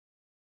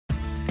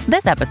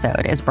This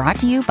episode is brought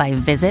to you by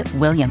Visit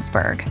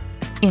Williamsburg.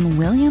 In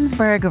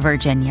Williamsburg,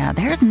 Virginia,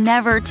 there's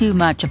never too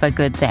much of a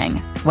good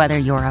thing. Whether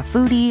you're a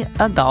foodie,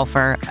 a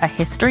golfer, a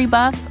history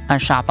buff, a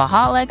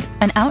shopaholic,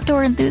 an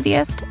outdoor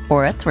enthusiast,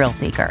 or a thrill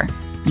seeker,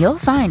 you'll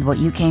find what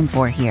you came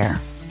for here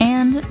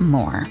and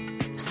more.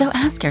 So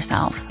ask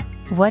yourself,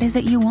 what is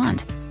it you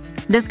want?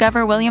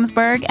 Discover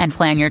Williamsburg and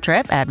plan your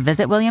trip at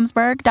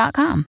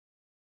visitwilliamsburg.com.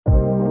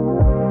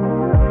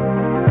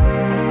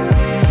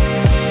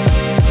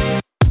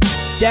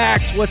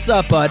 Dax, what's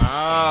up, bud?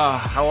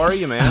 How are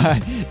you,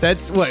 man?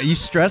 That's what, are you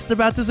stressed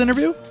about this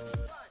interview?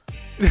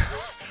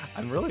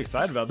 I'm really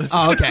excited about this.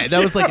 Oh, okay.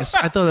 That was like, I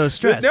thought that was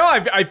stress. No,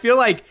 I feel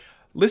like,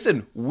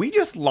 listen, we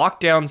just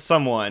locked down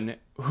someone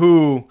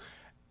who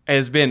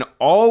has been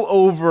all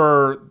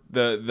over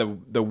the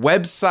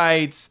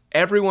websites.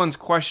 Everyone's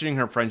questioning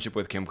her friendship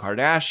with Kim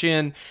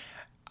Kardashian.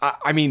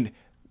 I mean,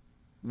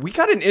 we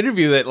got an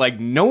interview that like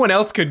no one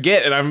else could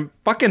get, and I'm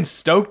fucking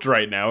stoked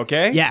right now,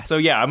 okay? Yes. So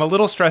yeah, I'm a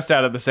little stressed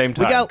out at the same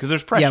time because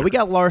there's pressure. Yeah, we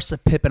got Larsa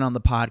Pippen on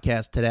the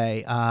podcast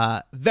today.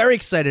 Very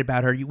excited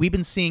about her. We've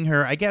been seeing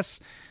her, I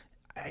guess,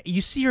 you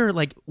see her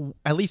like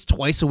at least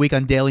twice a week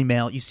on Daily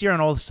Mail. You see her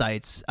on all the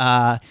sites.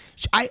 And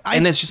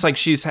it's just like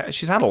she's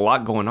had a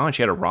lot going on.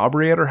 She had a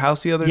robbery at her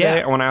house the other day.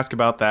 I want to ask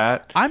about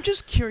that. I'm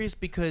just curious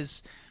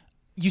because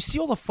you see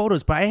all the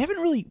photos, but I haven't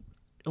really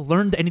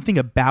learned anything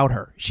about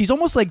her. She's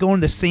almost like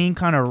going the same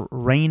kind of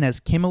reign as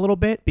Kim a little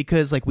bit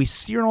because like we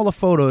see her in all the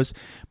photos,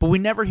 but we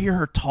never hear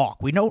her talk.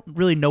 We don't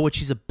really know what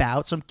she's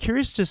about. So I'm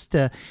curious just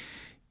to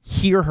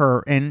hear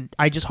her, and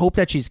I just hope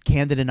that she's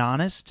candid and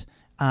honest,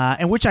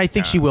 and which I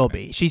think she will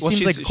be. She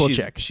seems like a cool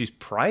chick. She's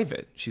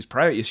private. She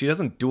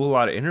doesn't do a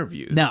lot of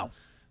interviews. No.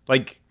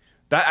 Like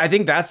that. I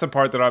think that's the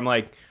part that I'm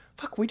like,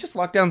 fuck, we just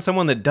locked down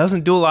someone that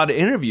doesn't do a lot of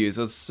interviews.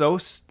 It's so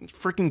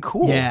freaking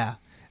cool. Yeah.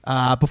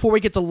 Before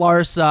we get to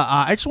Larsa,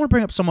 I just want to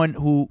bring up someone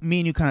who me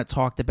and you kind of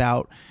talked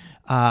about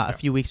a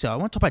few weeks ago. I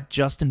want to talk about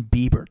Justin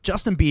Bieber.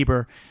 Justin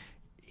Bieber,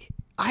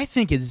 I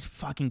think, is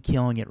fucking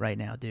killing it right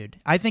now, dude.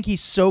 I think he's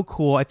so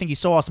cool. I think he's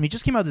so awesome. He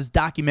just came out with this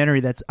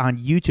documentary that's on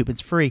YouTube.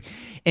 It's free.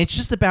 And it's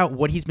just about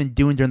what he's been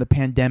doing during the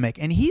pandemic.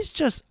 And he's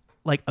just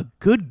like a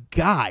good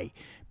guy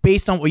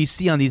based on what you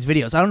see on these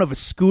videos. I don't know if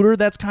it's Scooter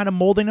that's kind of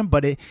molding him,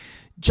 but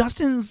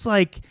Justin's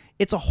like...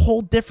 It's a whole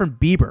different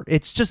Bieber.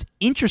 It's just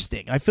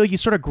interesting. I feel like you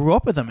sort of grew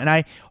up with him.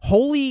 And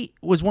Holy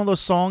was one of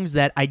those songs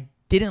that I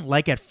didn't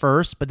like at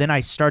first, but then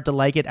I started to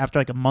like it after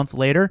like a month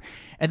later.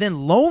 And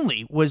then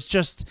Lonely was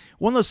just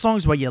one of those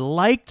songs where you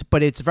liked,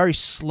 but it's very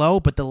slow.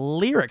 But the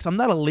lyrics, I'm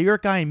not a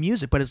lyric guy in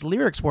music, but his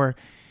lyrics were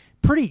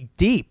pretty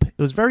deep. It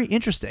was very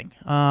interesting.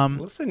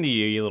 Listen to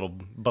you little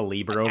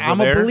believer over there. I'm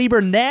a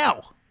believer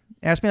now.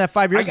 Ask me that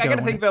 5 years ago. I got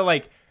to think that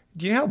like,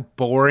 do you know how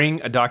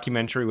boring a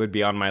documentary would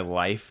be on my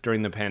life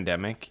during the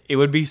pandemic? It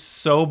would be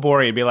so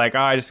boring. It'd be like,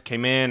 I just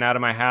came in out of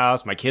my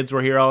house. My kids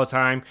were here all the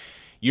time.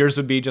 Yours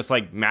would be just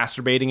like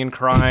masturbating and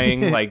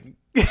crying. Like,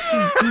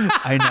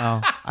 I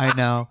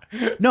know.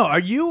 No,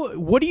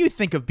 what do you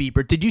think of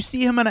Bieber? Did you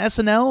see him on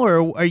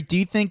SNL or do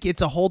you think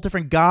it's a whole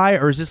different guy,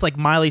 or is this like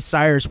Miley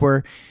Cyrus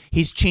where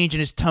he's changing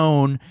his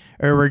tone,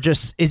 or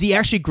is he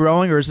actually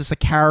growing, or is this a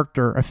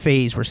character, a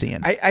phase we're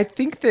seeing?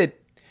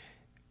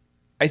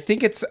 I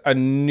think it's a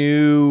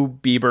new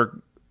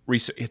Bieber.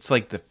 It's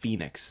like the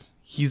Phoenix.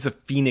 He's a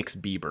Phoenix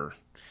Bieber.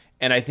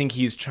 And I think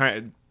he's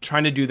trying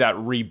to do that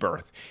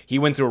rebirth. He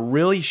went through a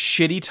really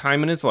shitty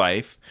time in his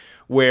life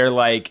where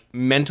like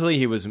mentally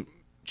he was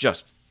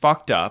just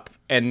fucked up.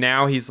 And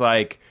now he's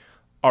like,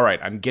 all right,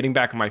 I'm getting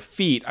back on my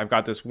feet. I've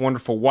got this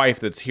wonderful wife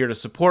that's here to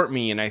support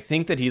me. And I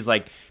think that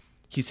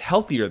he's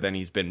healthier than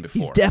he's been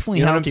before. He's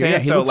definitely healthier. Yeah,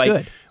 he looks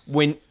good.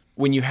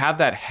 When you have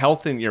that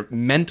health in your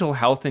mental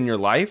health in your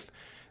life,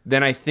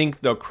 then I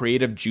think the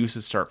creative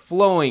juices start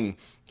flowing.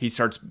 He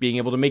starts being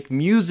able to make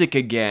music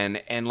again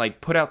and like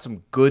put out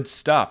some good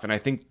stuff. And I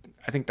think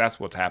that's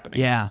what's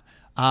happening. Yeah.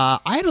 I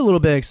had a little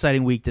bit of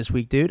exciting week this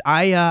week, dude.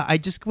 I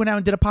just went out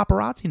and did a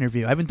paparazzi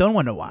interview. I haven't done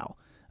one in a while.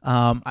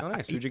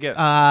 Nice. Who'd you get?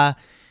 I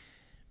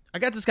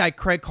got this guy,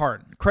 Craig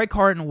Carton. Craig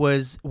Carton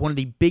was one of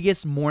the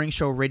biggest morning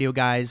show radio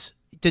guys,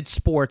 did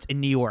sports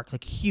in New York,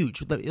 like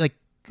huge. Like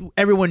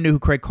everyone knew who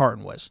Craig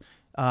Carton was.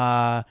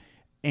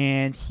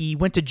 And he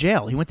went to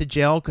jail. He went to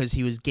jail because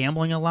he was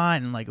gambling a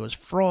lot and like it was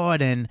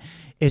fraud, and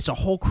it's a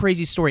whole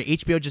crazy story.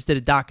 HBO just did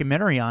a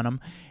documentary on him,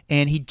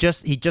 and he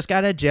just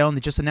got out of jail, and they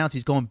just announced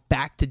he's going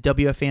back to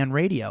WFAN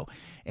radio,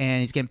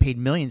 and he's getting paid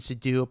millions to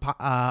do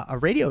a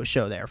radio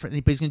show there. But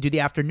he's going to do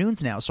the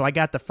afternoons now. So I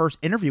got the first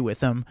interview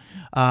with him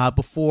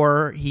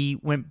before he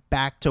went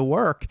back to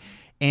work,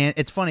 and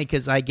it's funny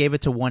because I gave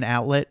it to one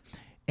outlet,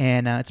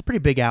 and it's a pretty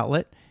big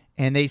outlet,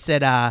 and they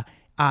said.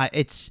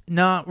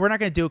 We're not going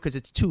to do it because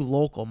it's too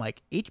local. I'm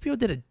like, HBO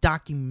did a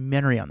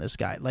documentary on this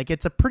guy. Like,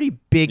 it's a pretty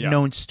big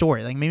known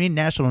story. Like, maybe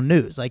national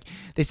news. Like,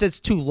 they said it's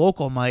too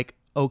local. I'm like,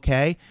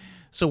 okay.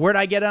 So where'd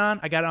I get on?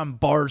 I got on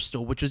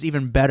Barstool, which was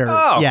even better.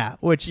 Oh. Yeah.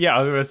 Yeah,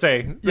 I was going to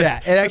say. Yeah,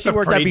 it actually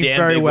worked out being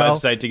very well.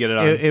 Website to get it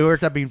on. It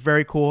worked out being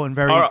very cool and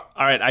very. All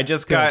right, I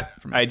just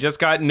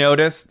got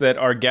notice that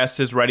our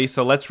guest is ready.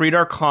 So let's read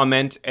our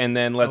comment and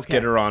then let's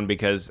get her on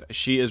because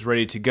she is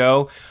ready to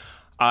go.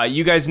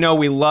 You guys know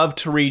we love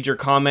to read your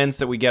comments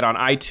that we get on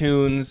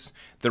iTunes,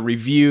 the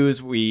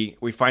reviews. We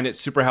find it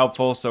super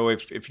helpful. So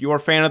if you're a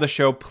fan of the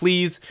show,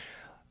 please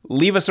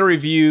leave us a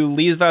review.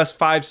 Leave us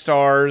 5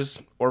 stars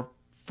or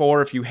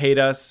 4 if you hate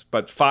us,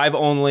 but 5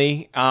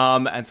 only.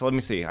 And so let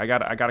me see. I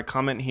got a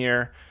comment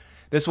here.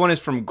 This one is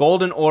from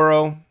Golden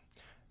Oro,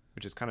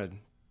 which is kind of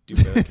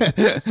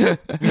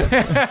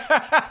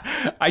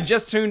I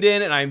just tuned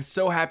in and I'm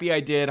so happy I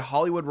did.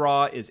 Hollywood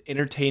Raw is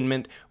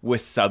entertainment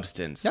with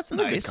substance. That's nice.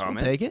 A good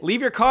comment. We'll take it.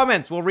 Leave your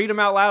comments. We'll read them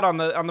out loud on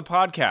the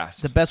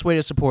podcast. The best way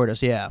to support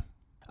us, yeah.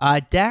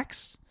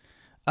 Dax,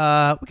 we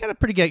got a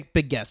pretty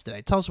big guest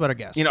today. Tell us about our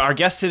guest. Our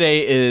guest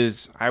today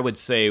is, I would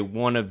say,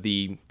 one of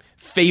the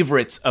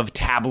favorites of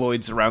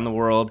tabloids around the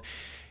world.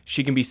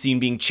 She can be seen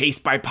being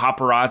chased by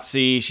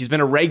paparazzi. She's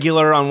been a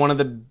regular on one of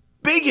the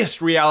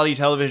biggest reality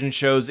television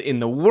shows in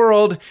the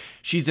world.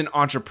 She's an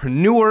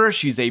entrepreneur.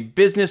 She's a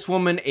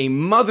businesswoman, a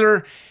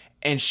mother,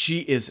 and she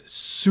is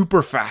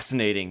super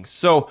fascinating.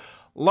 So,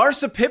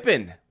 Larsa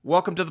Pippen,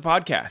 welcome to the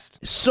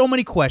podcast. So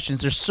many questions.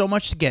 There's so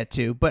much to get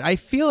to, but I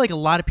feel like a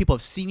lot of people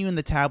have seen you in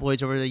the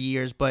tabloids over the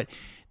years, but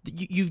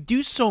you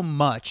do so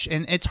much,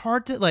 and it's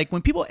hard to, like,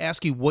 when people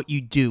ask you what you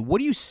do, what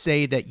do you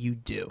say that you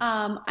do?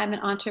 I'm an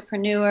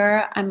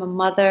entrepreneur. I'm a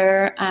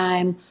mother.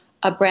 I'm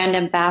a brand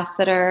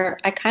ambassador.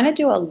 I kind of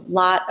do a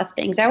lot of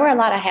things. I wear a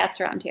lot of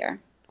hats around here.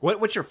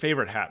 What's your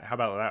favorite hat? How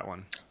about that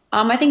one?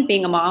 I think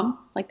being a mom,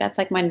 like that's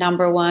like my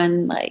number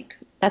one, like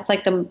that's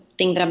like the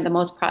thing that I'm the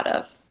most proud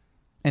of.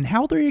 And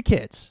how old are your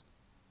kids?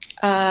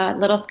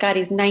 Little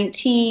Scotty's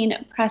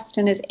 19,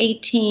 Preston is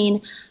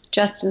 18,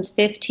 Justin's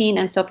 15,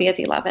 and Sophia's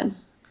 11.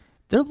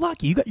 They're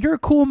lucky. You're a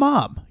cool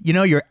mom.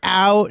 You're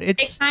out. They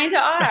kind of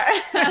are.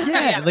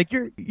 Yeah, like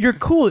you're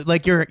cool.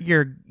 Like you're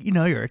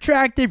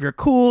attractive. You're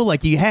cool.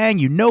 Like you hang.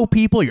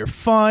 People. You're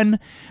fun.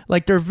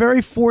 Like they're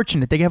very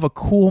fortunate. They have a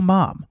cool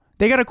mom.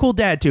 They got a cool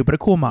dad too, but a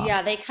cool mom.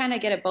 Yeah, they kind of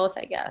get it both,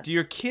 I guess. Do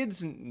your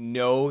kids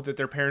know that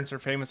their parents are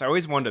famous? I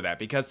always wonder that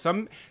because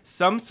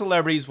some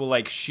celebrities will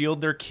like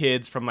shield their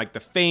kids from like the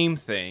fame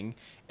thing,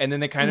 and then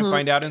they kind of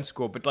find out in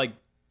school. But like,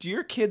 do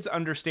your kids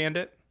understand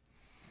it?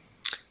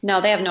 No,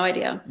 they have no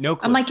idea. No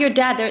clue. I'm like, your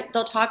dad,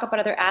 they'll talk about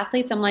other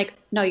athletes. I'm like,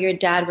 no, your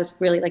dad was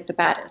really like the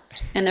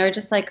baddest. And they're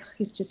just like,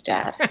 he's just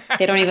dad.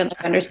 They don't even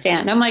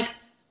understand. I'm like,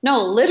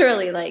 no,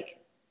 literally, like,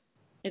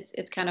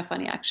 it's kind of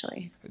funny,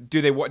 actually.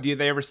 Do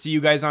they ever see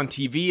you guys on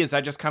TV? Is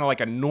that just kind of like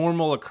a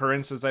normal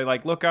occurrence as they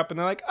like look up and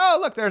they're like, oh,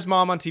 look, there's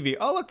mom on TV.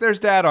 Oh, look, there's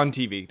dad on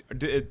TV.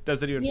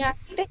 Does it even? Yeah, I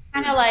think they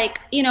kind of like,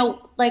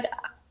 like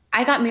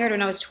I got married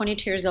when I was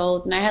 22 years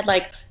old and I had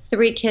like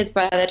 3 kids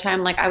by the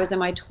time like I was in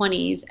my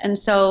 20s. And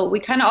so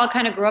we all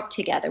grew up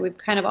together. We've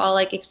kind of all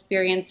like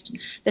experienced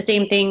the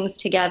same things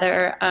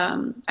together.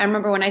 I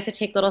remember when I used to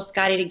take little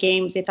Scotty to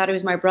games, they thought he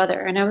was my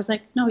brother. And I was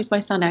like, no, he's my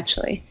son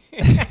actually.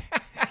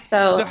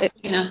 So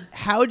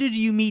How did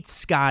you meet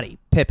Scotty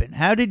Pippen?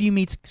 How did you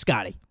meet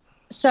Scotty?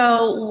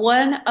 So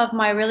one of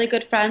my really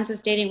good friends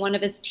was dating one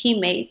of his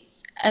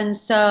teammates. And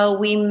so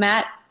we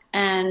met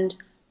and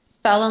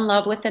fell in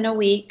love within a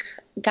week,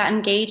 got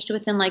engaged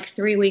within like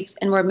 3 weeks,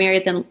 and were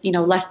married in,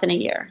 less than a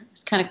year.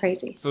 It's kind of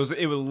crazy. So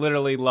it was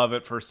literally love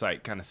at first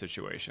sight kind of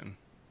situation.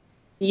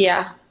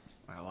 Yeah.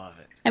 I love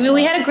it. I mean,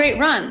 we had a great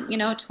run.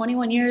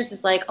 21 years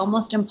is like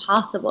almost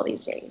impossible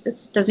these days.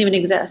 It doesn't even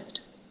exist.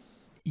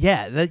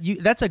 Yeah,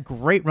 that's a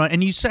great run.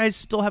 And you guys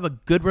still have a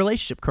good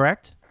relationship,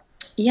 correct?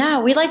 Yeah,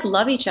 we like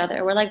love each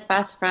other. We're like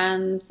best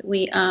friends.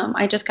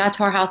 I just got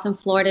to our house in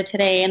Florida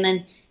today, and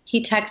then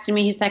he texted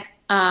me. He's like,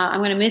 I'm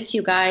going to miss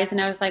you guys.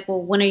 And I was like,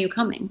 well, when are you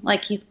coming?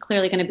 Like, he's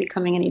clearly going to be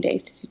coming any day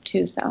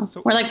too. So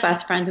we're like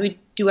best friends. We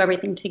do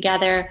everything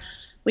together.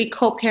 We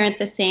co-parent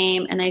the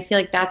same. And I feel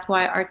like that's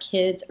why our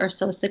kids are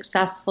so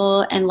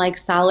successful and like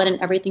solid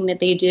in everything that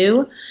they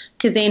do.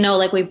 Because they know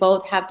like we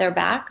both have their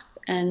backs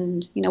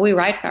and, we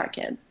ride for our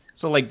kids.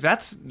 So like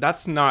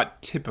that's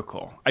not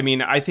typical. I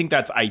mean, I think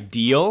that's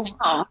ideal.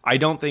 Oh, I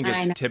don't think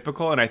it's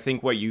typical, and I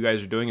think what you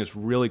guys are doing is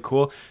really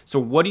cool. So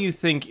what do you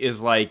think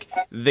is like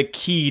the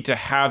key to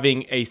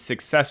having a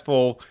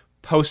successful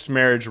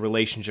post-marriage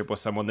relationship with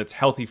someone that's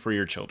healthy for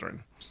your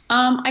children?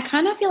 I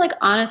kind of feel like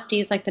honesty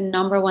is like the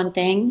number one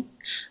thing.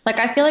 Like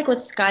I feel like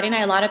with Scotty and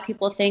I, a lot of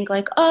people think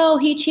like, oh,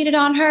 he cheated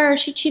on her,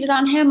 she cheated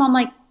on him. I'm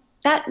like,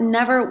 that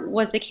never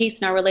was the case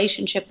in our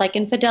relationship. Like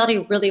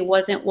infidelity really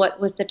wasn't what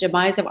was the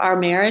demise of our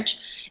marriage.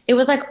 It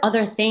was like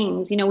other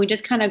things. We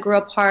just kind of grew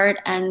apart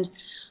and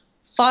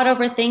fought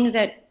over things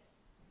that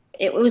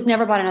it was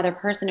never about another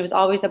person. It was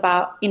always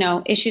about,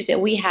 issues that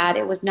we had.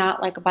 It was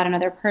not like about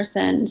another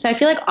person. So I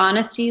feel like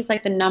honesty is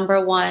like the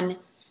number one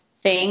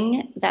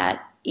thing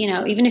that,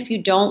 even if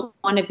you don't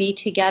want to be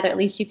together, at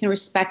least you can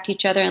respect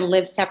each other and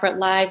live separate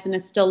lives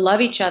and still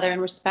love each other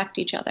and respect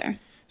each other.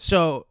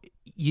 So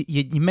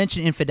you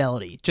mentioned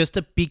infidelity. Just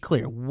to be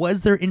clear,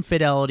 was there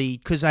infidelity?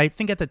 Because I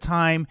think at the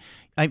time,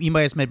 you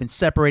guys might have been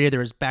separated. There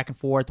was back and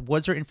forth.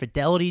 Was there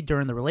infidelity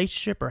during the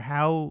relationship, or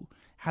how'd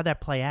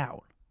that play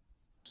out?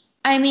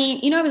 I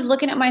mean, I was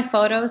looking at my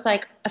photos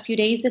like a few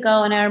days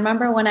ago, and I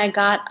remember when I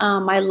got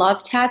my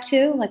love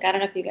tattoo. Like, I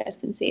don't know if you guys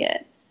can see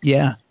it.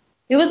 Yeah.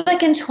 It was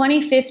like in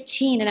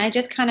 2015, and I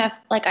just kind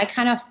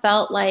of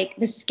felt like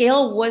the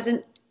scale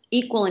wasn't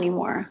equal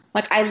anymore.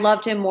 Like, I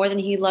loved him more than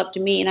he loved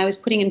me, and I was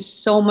putting in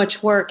so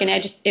much work, and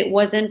it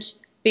wasn't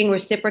being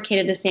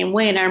reciprocated the same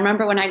way. And I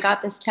remember when I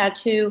got this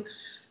tattoo,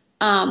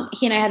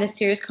 he and I had this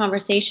serious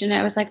conversation, and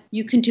I was like,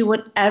 you can do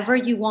whatever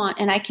you want,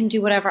 and I can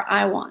do whatever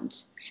I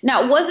want.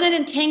 Now, it wasn't an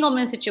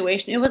entanglement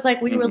situation. It was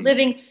like we were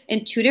living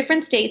in two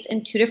different states,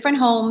 in two different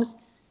homes.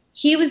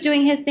 He was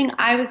doing his thing.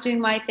 I was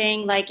doing my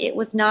thing. Like, it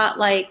was not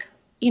like,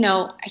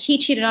 he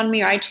cheated on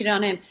me or I cheated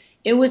on him.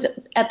 It was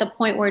at the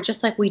point where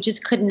just like we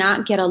just could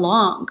not get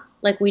along.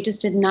 Like, we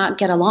just did not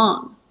get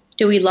along.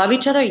 Do we love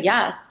each other?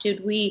 Yes.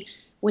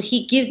 Would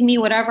he give me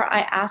whatever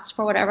I asked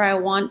for, whatever I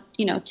want,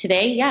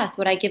 today? Yes.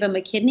 Would I give him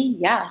a kidney?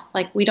 Yes.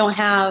 Like, we don't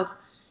have,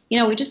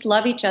 we just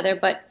love each other.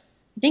 But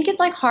I think it's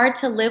like hard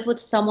to live with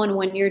someone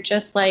when you're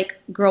just like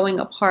growing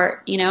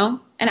apart,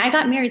 And I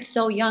got married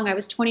so young. I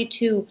was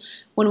 22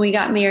 when we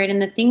got married.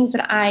 And the things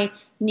that I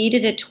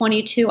needed at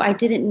 22, I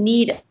didn't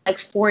need at like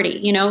 40,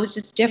 it was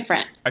just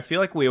different. I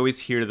feel like we always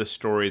hear the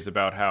stories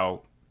about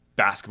how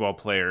basketball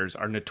players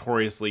are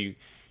notoriously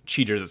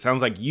cheaters. It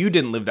sounds like you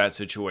didn't live that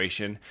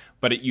situation,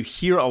 but you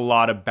hear a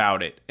lot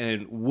about it.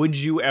 And would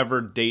you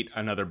ever date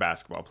another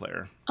basketball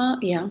player?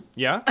 Yeah.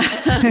 Yeah?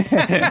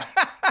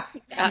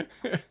 Yeah.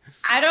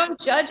 I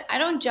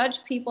don't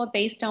judge people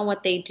based on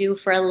what they do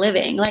for a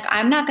living. Like,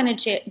 I'm not going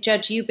to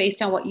judge you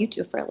based on what you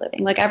do for a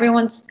living. Like,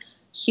 everyone's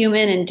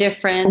human and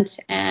different.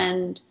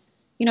 And,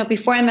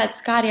 before I met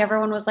Scotty,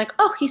 everyone was like,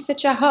 oh, he's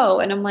such a hoe.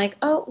 And I'm like,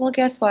 oh, well,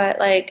 guess what?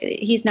 Like,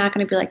 he's not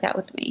going to be like that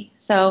with me.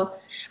 So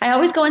I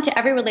always go into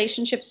every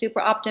relationship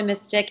super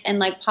optimistic and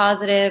like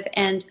positive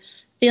and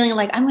feeling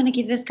like I'm going to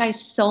give this guy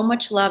so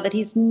much love that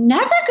he's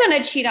never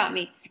going to cheat on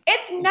me.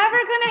 It's never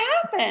going to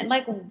happen.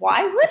 Like,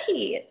 why would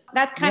he?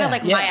 That's kind of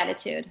like my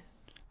attitude.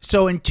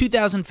 So in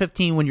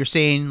 2015, when you're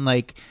saying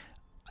like,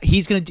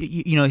 he's going to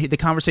do, the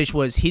conversation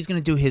was he's going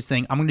to do his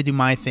thing, I'm going to do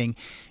my thing.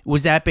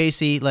 Was that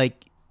basically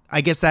like, I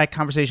guess that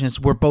conversation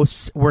is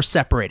we're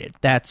separated.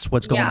 That's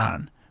what's going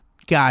on.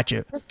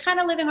 Gotcha. Just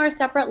kind of living our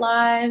separate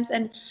lives.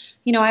 And,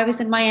 I was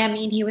in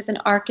Miami and he was in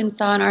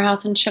Arkansas in our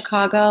house in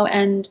Chicago.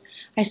 And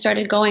I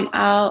started going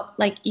out.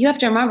 Like, you have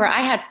to remember, I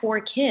had 4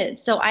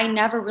 kids. So I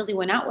never really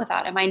went out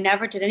without him. I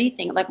never did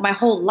anything. Like, my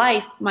whole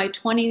life, my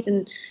 20s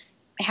and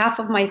half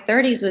of my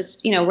 30s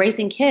was,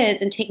 raising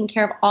kids and taking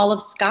care of all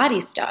of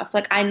Scotty's stuff.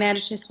 Like, I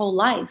managed his whole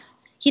life.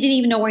 He didn't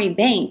even know where he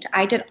banked.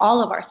 I did all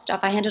of our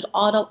stuff. I handled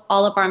all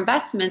of our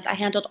investments. I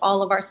handled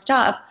all of our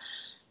stuff.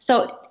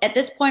 So at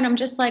this point, I'm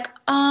just like,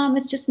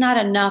 it's just not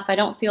enough. I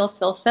don't feel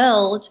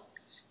fulfilled.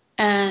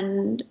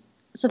 And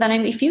so then I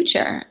meet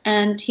Future.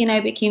 And he and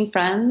I became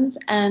friends.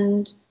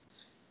 And,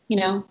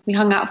 we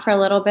hung out for a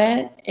little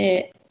bit.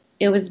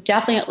 It was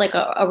definitely like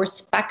a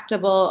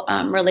respectable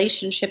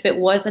relationship. It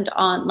wasn't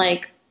on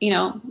like,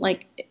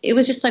 it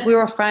was just like we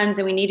were friends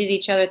and we needed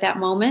each other at that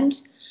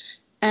moment.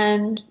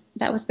 And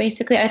that was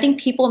basically, I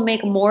think people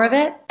make more of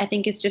it. I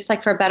think it's just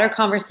like for a better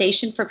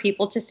conversation for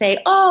people to say,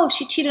 oh,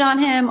 she cheated on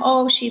him.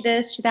 Oh, she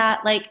this, she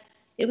that. Like,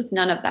 it was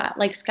none of that.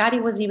 Like, Scotty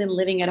wasn't even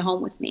living at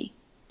home with me.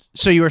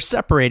 So you were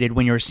separated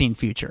when you were seeing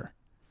Future?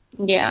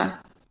 Yeah.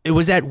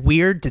 Was that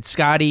weird? Did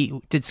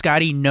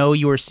Scotty know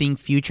you were seeing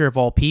Future of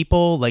all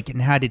people? Like,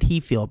 and how did he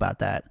feel about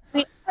that?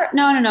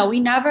 No. We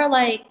never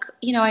like,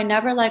 I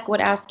never like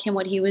would ask him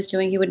what he was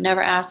doing. He would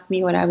never ask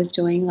me what I was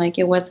doing. Like,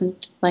 it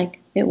wasn't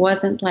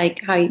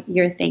like how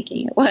you're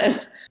thinking it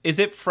was. Is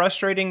it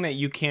frustrating that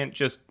you can't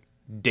just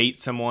date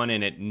someone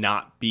and it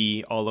not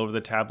be all over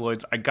the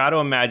tabloids? I got to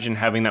imagine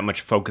having that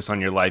much focus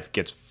on your life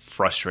gets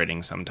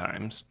frustrating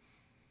sometimes.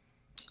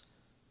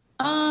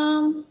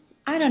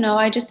 I don't know.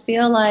 I just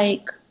feel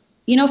like,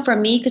 for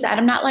me, because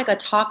I'm not like a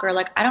talker,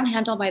 like I don't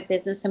handle my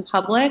business in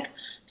public.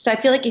 So I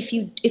feel like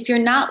if you're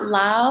not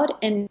loud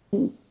in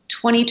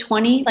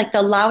 2020, like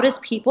the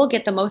loudest people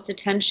get the most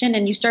attention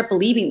and you start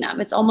believing them.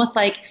 It's almost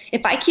like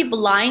if I keep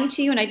lying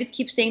to you and I just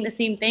keep saying the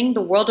same thing,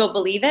 the world will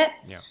believe it.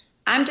 Yeah.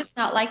 I'm just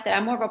not like that.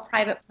 I'm more of a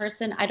private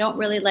person. I don't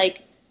really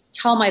like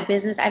tell my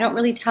business. I don't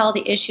really tell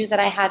the issues that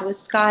I had with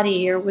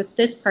Scotty or with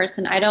this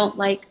person.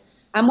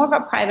 I'm more of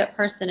a private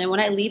person. And when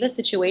I leave a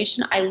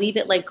situation, I leave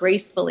it like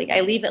gracefully.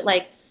 I leave it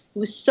like, it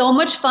was so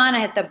much fun. I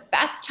had the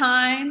best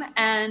time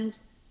and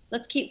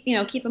let's keep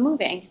it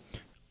moving.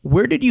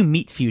 Where did you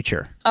meet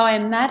Future? Oh, I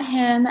met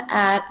him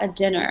at a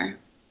dinner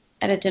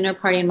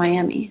party in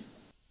Miami.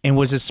 And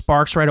was it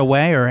sparks right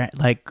away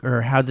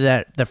or how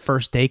did the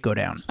first date go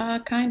down?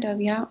 Kind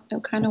of, yeah.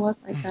 It kind of was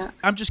like that.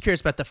 I'm just curious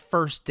about the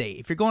first date.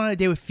 If you're going on a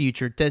date with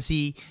Future,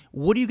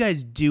 what do you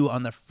guys do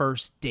on the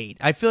first date?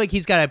 I feel like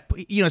he's got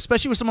to,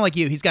 especially with someone like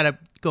you, he's got to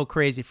go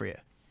crazy for you.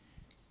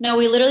 No,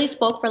 we literally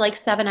spoke for like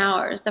 7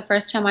 hours the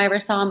first time I ever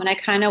saw him. And I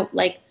kind of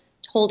like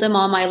told him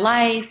all my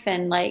life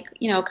and like,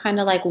 kind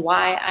of like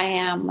why I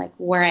am like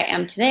where I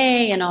am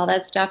today and all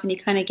that stuff. And he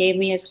kind of gave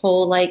me his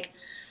whole like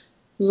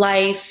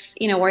life,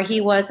 where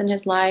he was in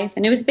his life.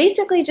 And it was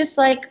basically just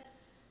like,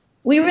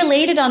 we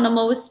related on the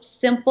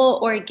most simple,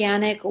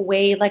 organic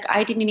way. Like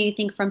I didn't need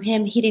anything from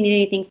him. He didn't need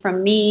anything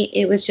from me.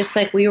 It was just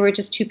like, we were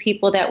just two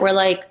people that were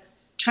like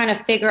trying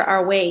to figure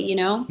our way,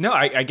 No,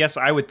 I guess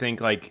I would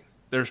think like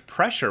there's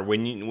pressure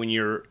when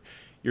you're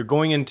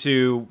going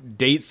into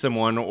date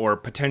someone or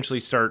potentially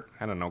start,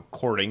 I don't know,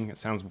 courting. It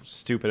sounds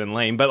stupid and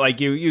lame, but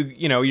like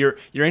you're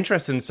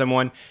interested in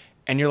someone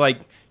and you're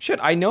like, shit,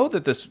 I know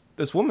that this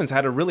woman's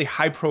had a really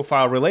high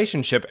profile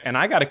relationship and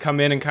I got to come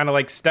in and kind of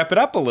like step it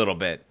up a little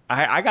bit.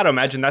 I got to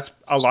imagine that's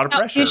a lot of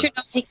pressure. Future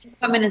knows he can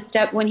come in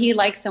and when he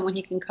likes someone,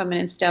 he can come in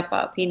and step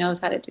up. He knows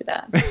how to do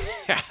that.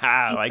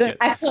 I like good. it.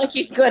 I feel like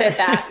he's good at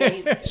that.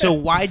 Yeah, So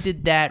why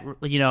did that,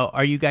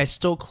 are you guys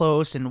still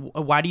close? And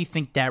why do you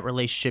think that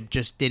relationship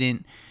just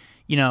didn't,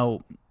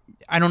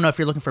 I don't know if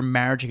you're looking for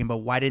marriage again, but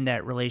why didn't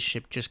that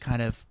relationship just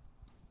kind of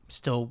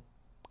still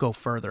go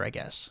further, I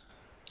guess?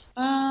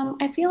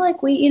 I feel like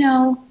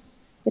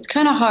it's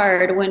kind of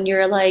hard when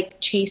you're like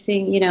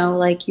chasing,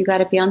 like you got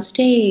to be on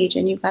stage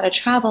and you got to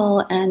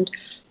travel and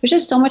there's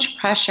just so much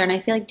pressure. And I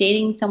feel like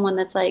dating someone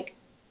that's like,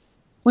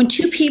 when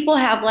two people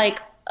have like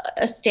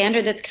a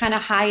standard that's kind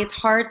of high, it's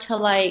hard to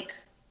like,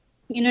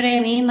 you know what I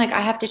mean? Like I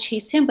have to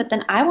chase him, but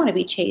then I want to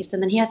be chased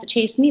and then he has to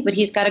chase me, but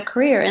he's got a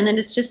career. And then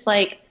it's just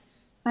like,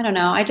 I don't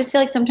know. I just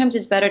feel like sometimes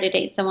it's better to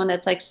date someone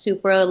that's like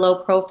super low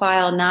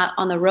profile, not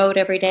on the road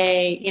every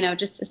day,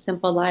 just a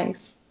simple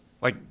life.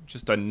 Like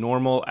just a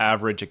normal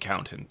average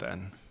accountant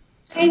then.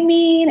 I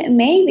mean,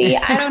 maybe.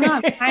 I don't know.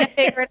 I'm trying to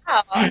figure it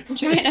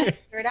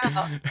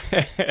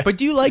out. But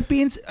do you like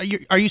being,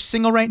 are you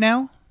single right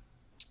now?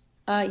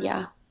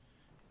 Yeah.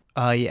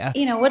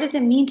 Yeah. What does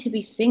it mean to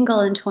be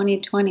single in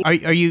 2020? Are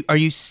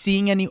you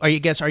seeing are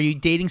you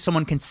dating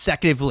someone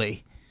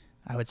consecutively,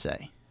 I would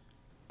say?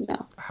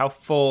 No. How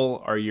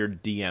full are your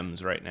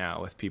DMs right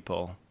now with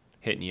people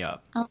hitting you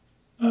up?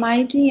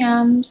 My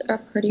DMs are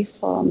pretty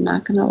full. I'm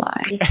not gonna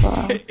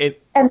lie.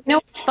 And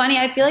what's funny?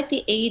 I feel like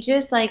the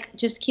ages like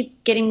just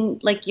keep getting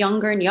like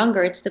younger and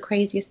younger. It's the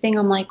craziest thing.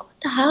 I'm like, what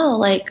the hell?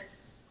 Like,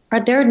 are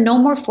there no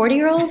more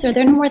 40-year-olds? Are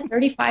there no more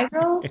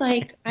 35-year-olds?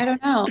 Like, I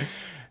don't know.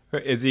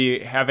 Is he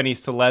have any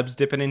celebs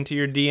dipping into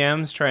your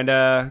DMs trying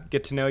to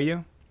get to know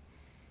you?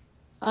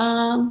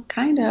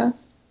 Kind of.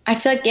 I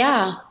feel like,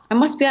 yeah, I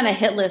must be on a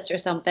hit list or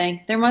something.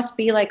 There must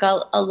be like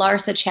a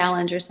Larsa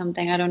challenge or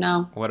something. I don't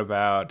know. What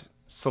about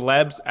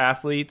celebs,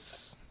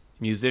 athletes,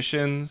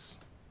 musicians?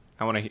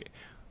 I want to hear.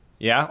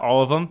 Yeah,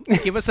 all of them.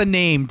 Give us a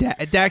name.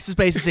 Dax is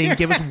basically saying,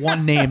 give us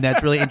one name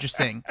that's really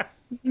interesting.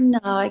 No,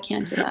 I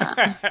can't do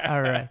that.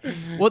 All right.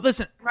 Well,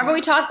 listen.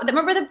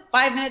 Remember the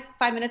 5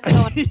 minutes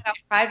ago when how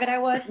private I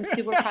was? I'm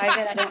super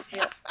private. I don't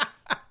feel.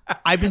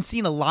 I've been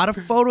seeing a lot of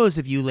photos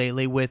of you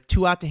lately with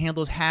Too Out to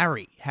Handle's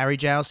Harry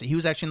Jousey. He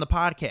was actually in the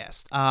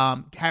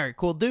podcast. Harry,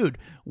 cool dude.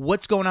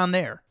 What's going on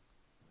there?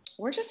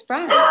 We're just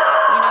friends.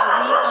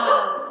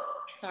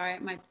 Sorry,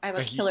 I have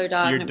a killer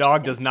dog. Your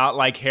dog does not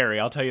like Harry.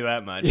 I'll tell you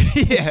that much.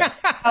 Yeah.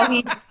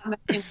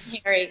 He's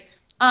Harry.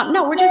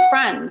 No, we're just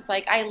friends.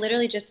 Like I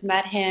literally just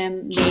met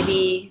him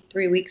maybe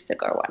 3 weeks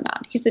ago or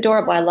whatnot. He's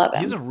adorable. I love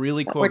him. He's a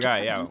really cool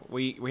guy. Yeah,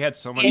 we had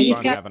so much fun he's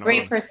got having him.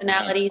 Great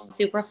personality,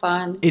 super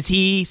fun. Is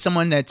he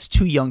someone that's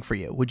too young for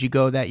you? Would you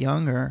go that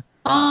young or?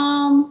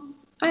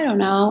 I don't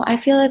know. I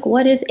feel like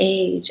what is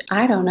age?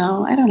 I don't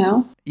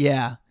know.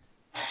 Yeah.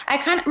 I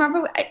kind of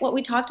remember what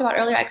we talked about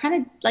earlier. I kind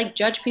of like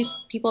judge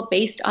people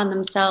based on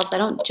themselves. I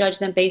don't judge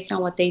them based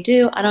on what they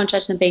do. I don't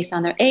judge them based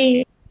on their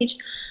age.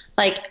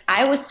 Like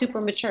I was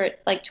super mature at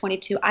like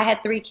 22. I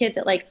had 3 kids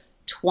at like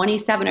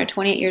 27 or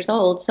 28 years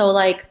old. So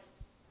like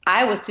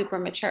I was super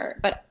mature,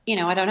 but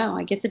I don't know.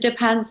 I guess it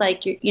depends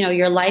like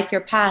your life,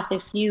 your path.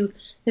 If you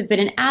have been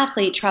an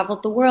athlete,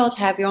 traveled the world,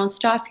 have your own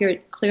stuff, you're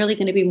clearly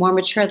going to be more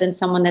mature than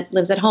someone that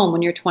lives at home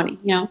when you're 20,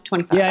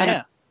 25.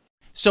 Yeah.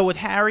 So with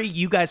Harry,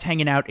 you guys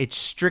hanging out, it's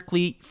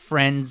strictly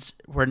friends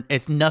where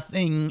it's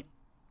nothing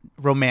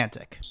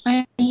romantic.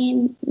 I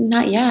mean,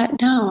 not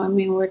yet. No, I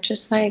mean, we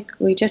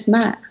just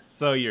met.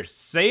 So you're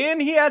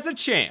saying he has a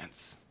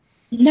chance?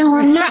 No,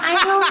 I'm not.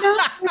 I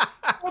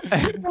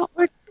don't know.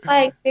 We're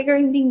like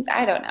figuring things.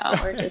 I don't know.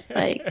 We're just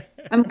like,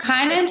 I'm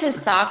kind of into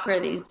soccer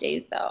these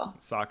days, though.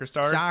 Soccer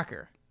stars?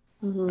 Soccer.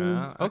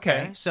 Mm-hmm.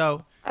 Okay.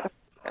 So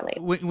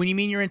when you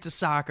mean you're into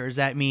soccer, does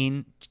that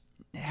mean,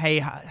 hey,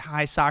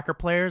 hi soccer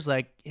players,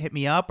 like hit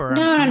me up? Or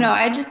No.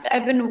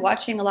 I've been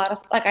watching a lot of,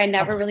 like, I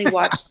never really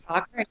watched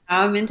soccer, and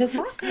now I'm into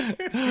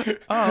soccer.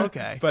 Oh,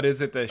 okay. But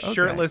is it the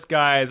shirtless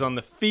guys on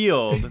the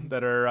field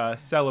that are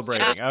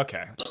celebrating? Yeah.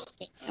 Okay.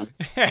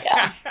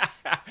 Yeah.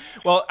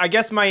 Well, I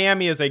guess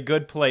Miami is a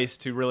good place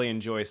to really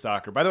enjoy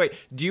soccer. By the way,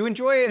 do you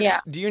enjoy it?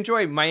 Yeah. Do you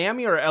enjoy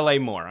Miami or LA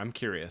more? I'm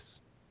curious.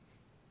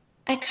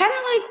 I kind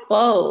of like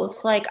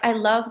both. Like, I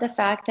love the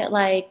fact that,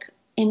 like,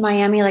 in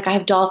Miami, like, I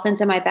have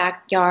dolphins in my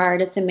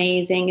backyard. It's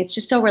amazing. It's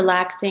just so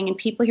relaxing, and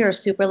people here are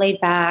super laid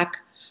back.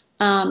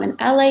 In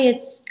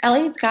LA's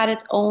got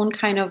its own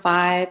kind of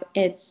vibe.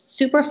 It's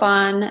super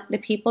fun. The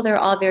people, they're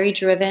all very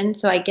driven.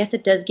 So I guess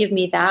it does give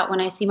me that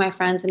when I see my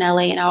friends in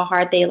LA and how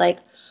hard they like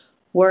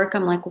work.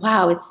 I'm like,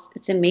 wow,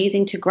 it's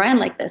amazing to grind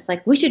like this.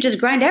 Like we should just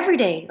grind every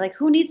day. Like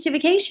who needs to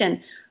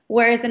vacation?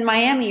 Whereas in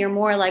Miami, you're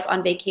more like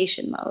on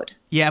vacation mode.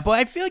 Yeah, but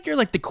I feel like you're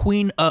like the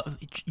queen of,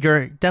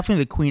 you're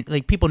definitely the queen.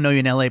 Like people know you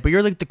in LA, but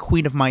you're like the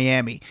queen of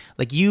Miami.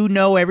 Like you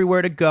know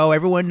everywhere to go.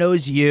 Everyone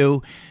knows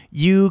you.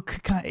 You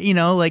kind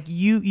of, like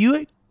you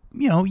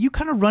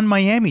kind of run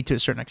Miami to a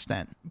certain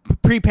extent,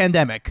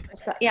 pre-pandemic.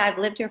 Yeah, I've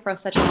lived here for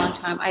such a long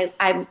time.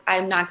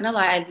 I'm not gonna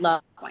lie, I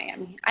love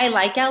Miami. I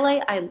like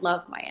LA. I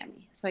love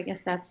Miami. So I guess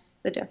that's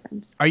the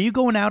difference. Are you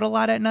going out a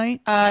lot at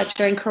night?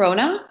 During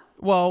Corona?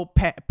 Well,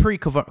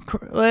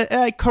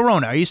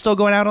 Corona, are you still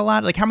going out a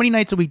lot? Like, how many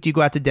nights a week do you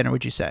go out to dinner,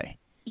 would you say?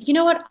 You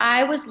know what?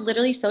 I was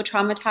literally so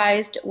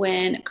traumatized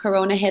when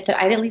Corona hit that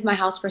I didn't leave my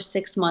house for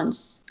 6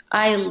 months.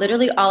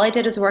 All I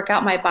did was work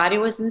out. My body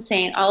was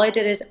insane. All I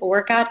did is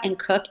work out and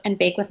cook and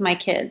bake with my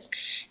kids.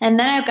 And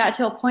then I got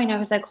to a point, I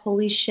was like,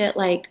 holy shit,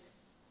 like,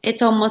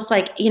 it's almost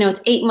like,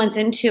 it's 8 months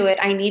into it.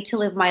 I need to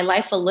live my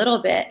life a little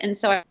bit. And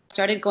so I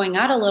started going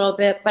out a little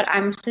bit, but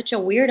I'm such a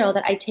weirdo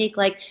that I take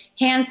like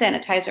hand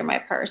sanitizer in my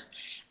purse.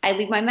 I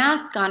leave my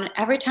mask on. And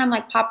every time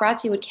like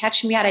paparazzi would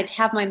catch me out, I'd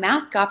have my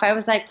mask off. I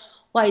was like,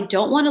 well, I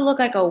don't want to look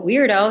like a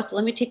weirdo. So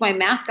let me take my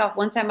mask off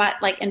once I'm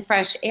at like in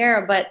fresh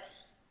air. But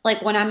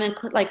like when I'm in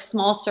like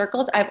small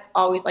circles, I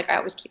always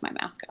keep my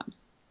mask on.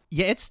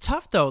 Yeah, it's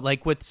tough though,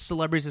 like with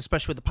celebrities,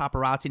 especially with the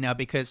paparazzi now,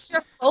 because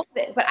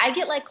claustrophobic. But I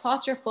get like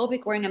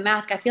claustrophobic wearing a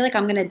mask. I feel like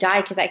I'm gonna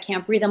die because I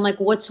can't breathe. I'm like,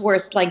 what's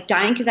worse, like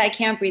dying because I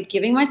can't breathe,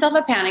 giving myself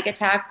a panic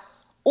attack,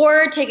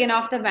 or taking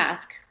off the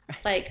mask?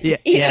 Like, you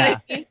know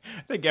what I mean?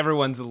 I think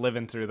everyone's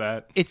living through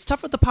that. It's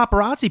tough with the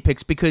paparazzi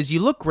pics because you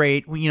look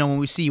great, when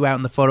we see you out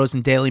in the photos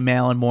in Daily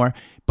Mail and more.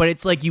 But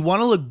it's like you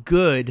want to look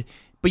good,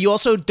 but you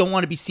also don't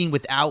want to be seen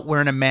without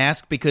wearing a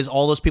mask because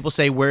all those people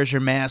say, "Where's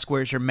your mask?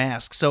 Where's your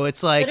mask?" So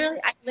it's like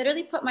I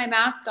literally put my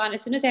mask on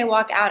as soon as I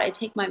walk out. I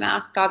take my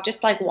mask off,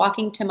 just like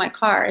walking to my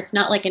car. It's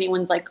not like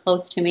anyone's like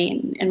close to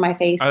me in my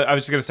face. I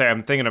was just gonna say,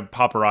 I'm thinking of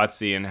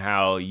paparazzi and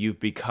how you've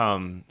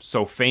become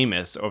so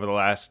famous over the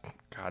last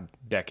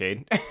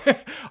decade.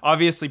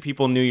 Obviously,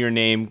 people knew your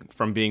name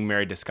from being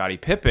married to Scottie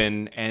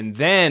Pippen, and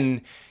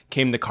then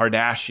came the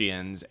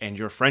Kardashians, and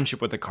your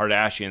friendship with the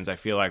Kardashians, I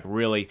feel like,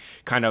 really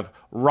kind of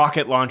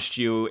rocket launched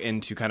you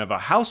into kind of a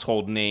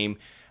household name.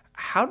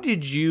 How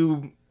did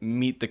you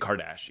meet the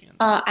Kardashians?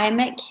 I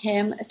met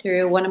Kim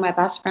through one of my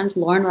best friends,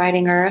 Lauren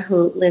Ridinger,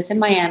 who lives in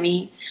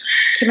Miami.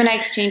 Kim and I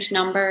exchanged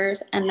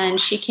numbers, and then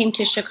she came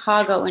to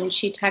Chicago, and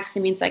she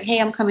texted me and was like, hey,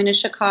 I'm coming to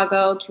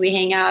Chicago. Can we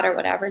hang out or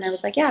whatever? And I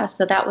was like, yeah.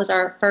 So that was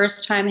our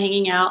first time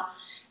hanging out.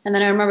 And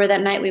then I remember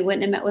that night we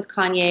went and met with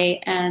Kanye,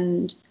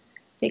 and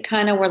they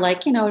kind of were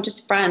like,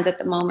 just friends at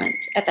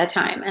that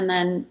time. And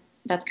then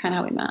that's kind of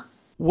how we met.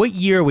 What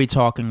year are we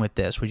talking with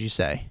this, would you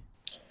say?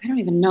 I don't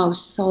even know.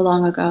 So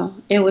long ago.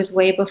 It was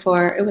way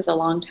before. It was a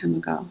long time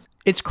ago.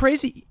 It's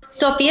crazy.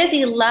 Sophia's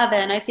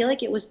 11. I feel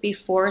like it was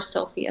before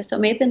Sophia. So it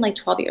may have been like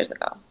 12 years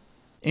ago.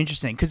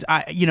 Interesting. Because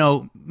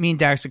me and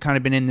Dax have kind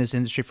of been in this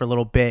industry for a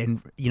little bit,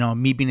 and,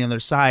 me being on the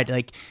other side,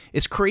 like,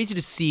 it's crazy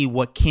to see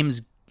what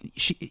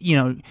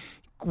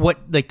what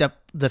like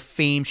the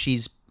fame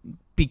she's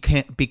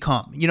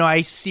become.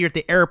 I see her at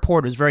the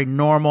airport. It was very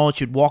normal.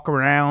 She'd walk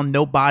around,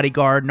 no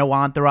bodyguard, no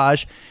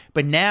entourage.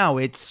 But now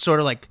it's sort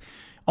of like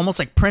almost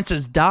like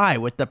Princess Di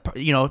with the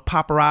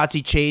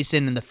paparazzi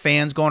chasing and the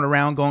fans going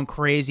around going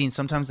crazy, and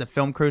sometimes the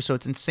film crew. So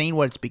it's insane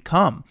what it's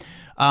become.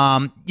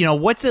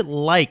 What's it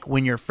like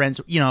when you're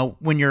friends?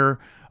 When you're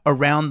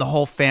around the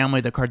whole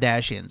family, the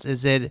Kardashians?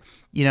 Is it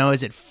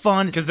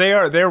fun? Because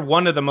they're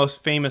one of the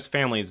most famous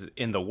families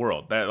in the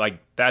world.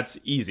 That's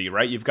easy,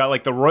 right? You've got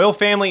like the royal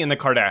family and the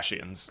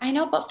Kardashians. I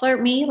know, but for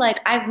me, like,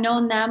 I've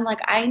known them. Like,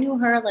 I knew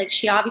her. Like,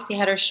 she obviously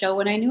had her show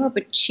when I knew her,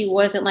 but she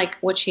wasn't like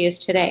what she is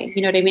today.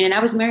 You know what I mean? And I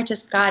was married to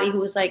Scottie, who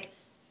was like,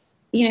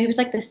 he was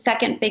like the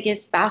second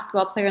biggest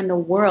basketball player in the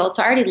world.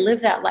 So I already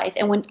lived that life.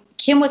 And when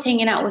Kim was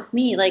hanging out with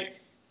me, like,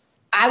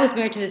 I was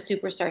married to the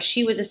superstar.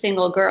 She was a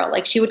single girl.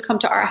 Like, she would come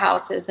to our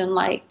houses and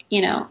like,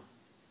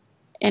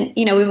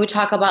 we would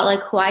talk about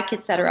like who I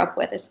could set her up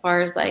with as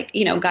far as like,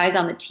 guys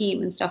on the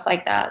team and stuff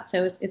like that.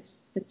 So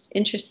it's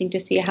interesting to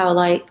see how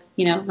like,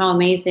 how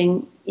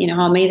amazing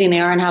they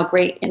are and how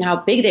great and how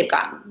big they've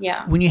gotten.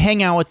 Yeah. When you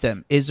hang out with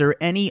them, is there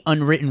any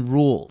unwritten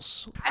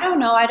rules? I don't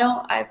know.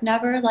 I've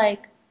never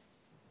like,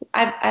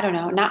 I don't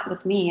know, not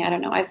with me. I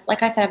don't know.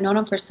 Like I said, I've known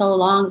him for so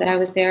long that I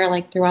was there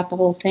like throughout the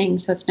whole thing.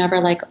 So it's never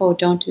like, oh,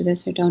 don't do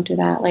this or don't do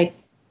that. Like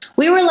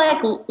we were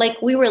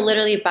like we were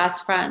literally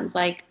best friends.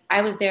 Like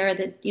I was there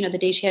the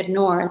day she had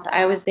North.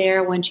 I was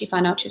there when she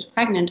found out she was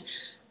pregnant.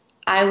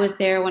 I was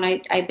there when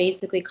I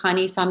basically,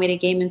 Kanye saw me at a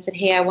game and said,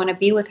 hey, I want to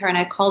be with her. And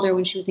I called her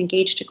when she was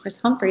engaged to Chris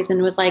Humphries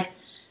and was like,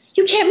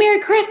 you can't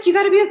marry Chris. You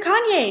got to be with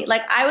Kanye.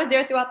 Like I was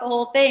there throughout the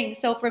whole thing.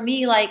 So for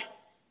me, like,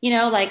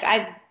 like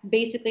I've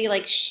basically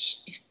like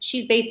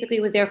she basically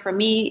was there for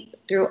me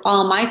through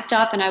all my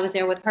stuff, and I was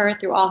there with her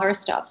through all her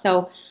stuff.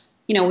 So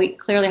we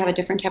clearly have a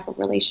different type of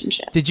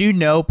relationship. Did you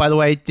know, by the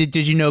way, did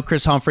you know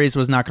Chris Humphries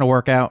was not going to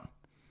work out?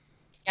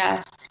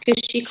 Yes,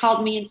 because she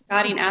called me and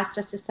Scotty and asked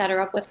us to set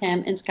her up with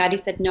him, and Scotty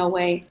said no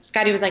way.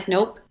 Scotty was like,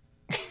 nope.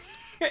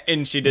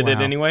 And she did it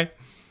anyway?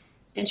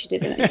 And she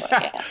did it anyway,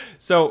 yeah.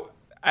 So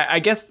I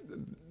guess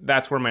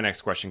that's where my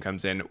next question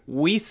comes in.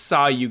 We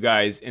saw you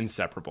guys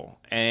inseparable,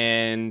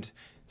 and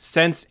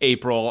since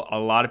April, a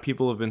lot of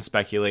people have been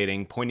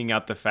speculating, pointing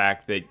out the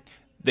fact that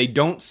they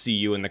don't see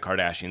you and the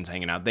Kardashians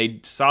hanging out. They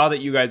saw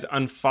that you guys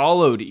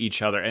unfollowed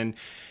each other and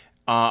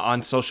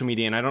on social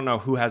media, and I don't know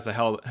who has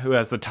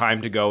the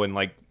time to go and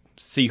like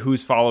see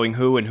who's following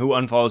who and who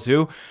unfollows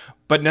who.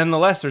 But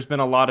nonetheless, there's been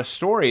a lot of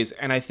stories,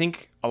 and I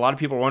think a lot of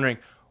people are wondering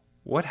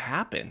what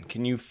happened.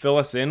 Can you fill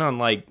us in on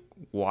like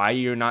why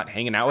you're not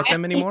hanging out with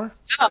them anymore?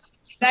 You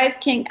guys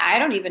can. I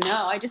don't even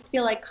know. I just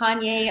feel like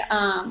Kanye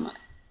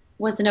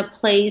was in a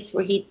place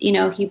where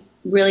he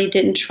really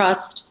didn't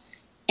trust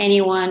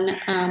anyone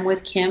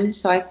with Kim.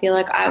 So I feel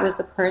like I was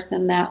the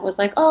person that was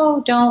like,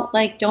 oh,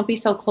 don't be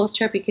so close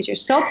to her because you're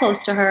so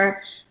close to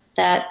her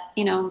that,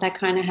 that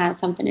kind of had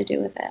something to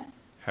do with it.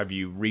 Have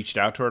you reached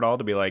out to her at all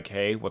to be like,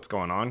 hey, what's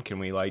going on? Can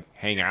we like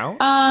hang out?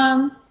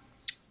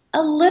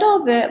 A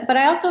little bit, but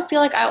I also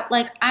feel like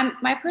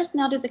my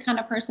personality is the kind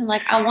of person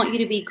like I want you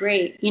to be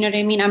great. You know what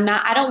I mean?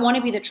 I don't want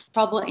to be the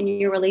trouble in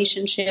your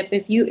relationship.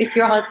 If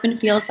your husband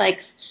feels like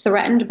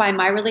threatened by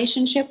my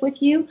relationship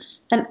with you,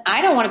 then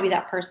I don't want to be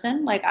that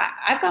person. Like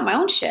I've got my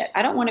own shit.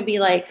 I don't want to be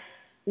like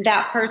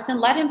that person.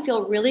 Let him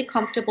feel really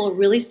comfortable,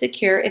 really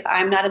secure if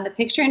I'm not in the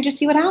picture and just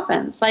see what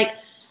happens. Like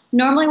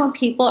normally when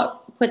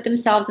people put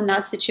themselves in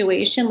that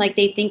situation, like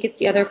they think it's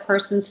the other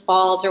person's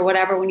fault or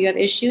whatever when you have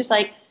issues,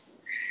 like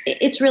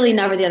it's really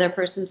never the other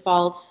person's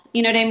fault.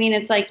 You know what I mean?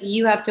 It's like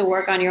you have to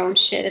work on your own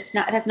shit. It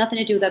has nothing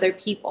to do with other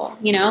people,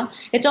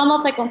 It's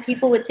almost like when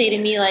people would say to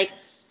me like,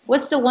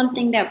 what's the one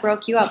thing that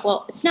broke you up?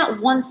 Well, it's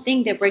not one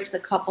thing that breaks the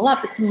couple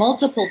up. It's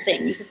multiple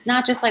things. It's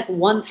not just like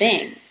one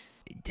thing.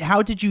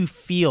 How did you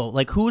feel?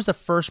 Like who was the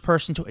first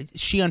person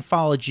she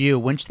unfollowed you?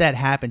 When did that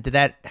happen?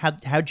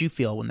 How'd you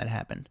feel when that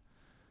happened?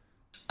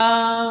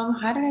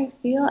 How did I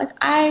feel? Like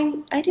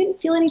I didn't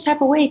feel any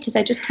type of way because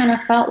I just kind of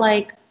felt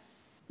like,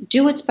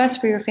 do what's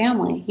best for your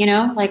family,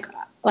 like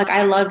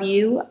I love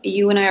you.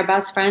 You and I are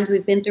best friends.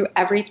 We've been through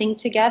everything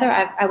together.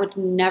 I would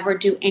never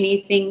do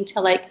anything to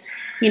like,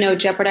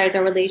 jeopardize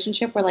our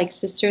relationship. We're like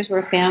sisters,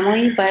 we're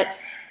family. But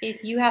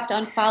if you have to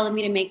unfollow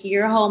me to make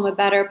your home a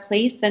better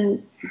place,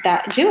 then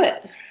do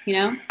it.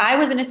 I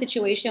was in a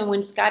situation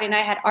when Scotty and I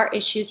had our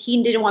issues.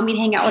 He didn't want me to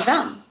hang out with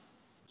them.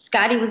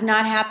 Scotty was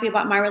not happy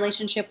about my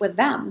relationship with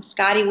them.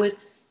 Scotty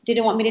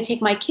didn't want me to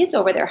take my kids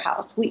over their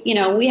house. We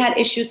had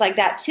issues like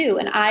that too.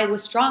 And I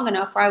was strong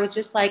enough where I was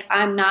just like,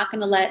 I'm not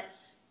going to let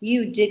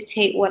you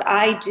dictate what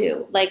I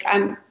do. Like,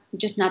 I'm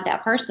just not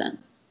that person.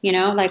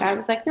 Like I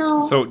was like, no.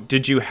 So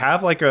did you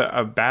have like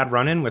a bad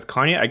run-in with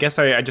Kanye? I guess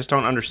I just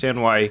don't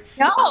understand why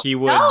he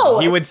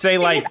would say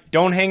like,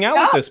 don't hang out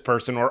with this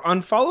person or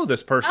unfollow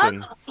this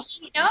person.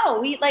 We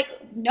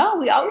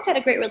always had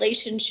a great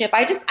relationship.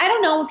 I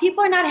don't know, when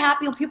people are not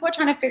happy, when people are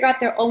trying to figure out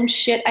their own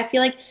shit, I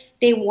feel like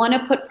they want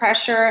to put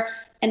pressure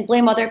and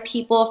blame other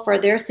people for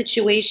their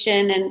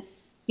situation. And,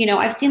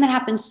 I've seen that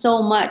happen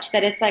so much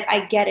that it's like,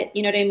 I get it.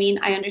 You know what I mean?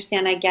 I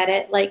understand. I get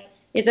it. Like,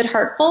 is it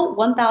hurtful?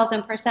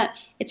 1000%.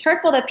 It's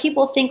hurtful that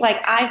people think like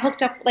I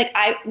hooked up, like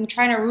I'm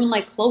trying to ruin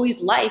like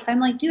Chloe's life. I'm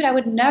like, dude, I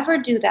would never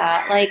do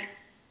that. Like,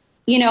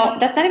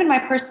 that's not even my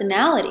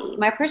personality.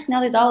 My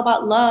personality is all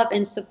about love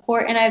and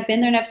support. And I've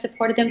been there and I've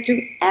supported them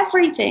through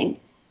everything.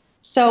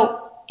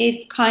 So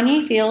if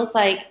Kanye feels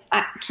like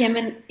Kim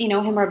and,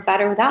 him are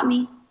better without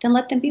me, then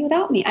let them be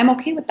without me. I'm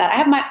okay with that.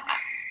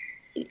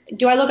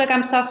 Do I look like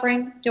I'm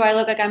suffering? Do I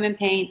look like I'm in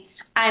pain?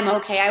 I'm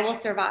okay. I will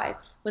survive.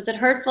 Was it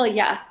hurtful?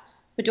 Yes.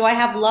 But do I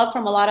have love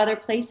from a lot of other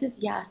places?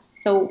 Yes.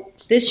 So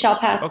this shall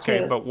pass too.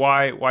 Okay, but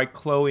why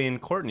Chloe and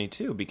Courtney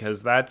too?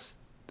 Because that's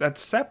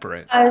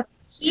separate.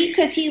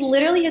 Because he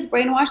literally has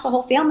brainwashed the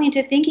whole family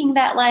into thinking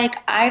that like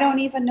I don't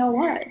even know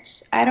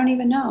what. I don't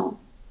even know.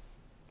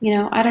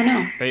 I don't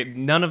know.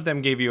 None of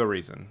them gave you a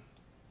reason.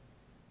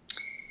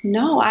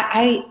 No,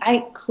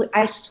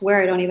 I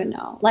swear I don't even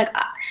know. Like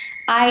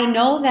I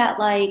know that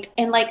like,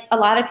 and like a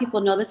lot of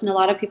people know this and a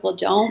lot of people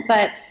don't,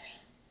 but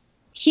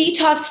he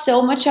talked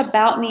so much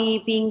about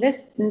me being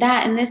this and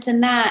that and this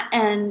and that.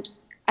 And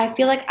I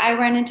feel like I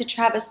ran into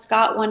Travis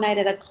Scott one night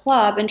at a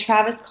club and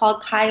Travis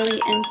called Kylie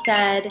and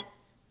said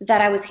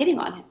that I was hitting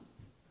on him.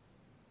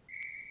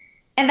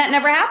 And that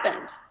never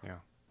happened. Yeah.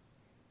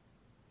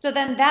 So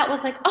then that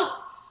was like,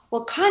 oh,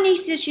 well, Kanye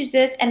says she's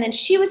this. And then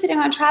she was hitting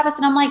on Travis.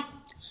 And I'm like,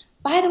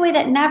 by the way,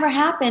 that never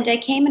happened. I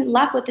came and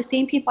left with the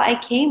same people I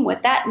came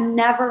with. That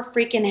never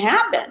freaking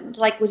happened.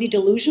 Like, was he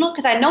delusional?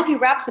 Because I know he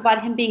raps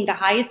about him being the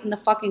highest in the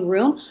fucking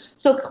room.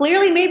 So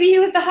clearly maybe he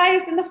was the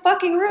highest in the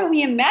fucking room.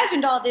 He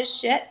imagined all this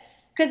shit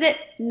because it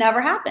never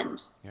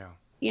happened.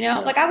 Yeah.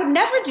 Like I would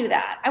never do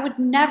that. I would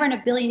never in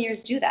a billion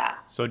years do that.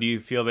 So do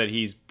you feel that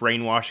he's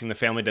brainwashing the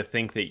family to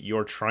think that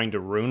you're trying to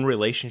ruin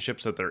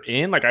relationships that they're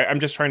in? Like I'm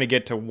just trying to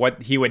get to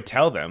what he would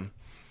tell them.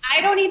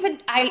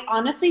 I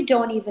honestly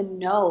don't even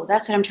know.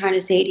 That's what I'm trying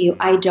to say to you.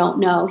 I don't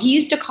know. He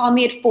used to call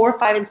me at 4,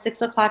 5, and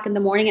 6 o'clock in the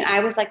morning, and I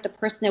was like the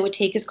person that would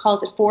take his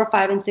calls at 4,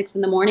 5, and 6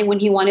 in the morning when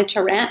he wanted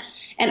to rant.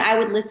 And I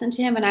would listen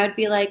to him, and I would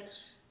be like,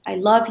 I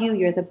love you.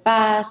 You're the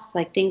best.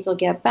 Like, things will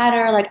get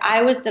better. Like,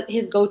 I was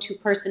his go-to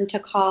person to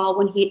call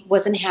when he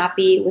wasn't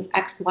happy with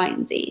X, Y,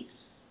 and Z.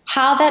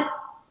 How that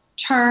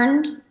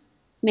turned,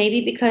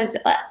 maybe because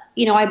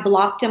I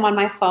blocked him on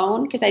my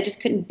phone because I just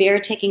couldn't bear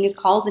taking his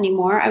calls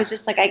anymore. I was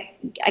just like,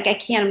 I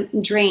can't,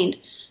 I'm drained.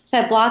 So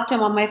I blocked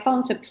him on my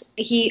phone. So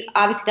he,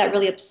 obviously that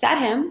really upset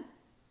him.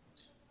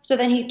 So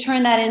then he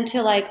turned that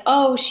into like,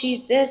 oh,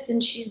 she's this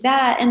and she's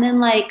that. And then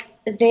like,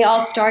 they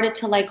all started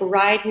to like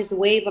ride his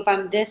wave of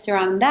I'm this or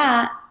I'm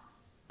that,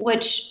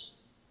 which,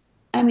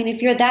 I mean,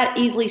 if you're that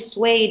easily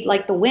swayed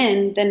like the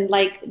wind, then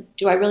like,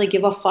 do I really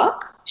give a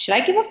fuck? Should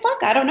I give a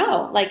fuck? I don't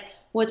know. Like,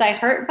 was I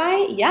hurt by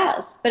it?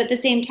 Yes. But at the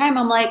same time,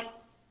 I'm like,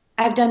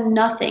 I've done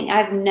nothing.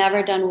 I've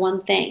never done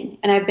one thing.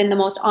 And I've been the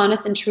most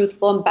honest and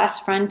truthful and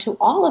best friend to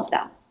all of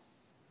them.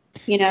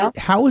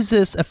 How has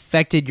this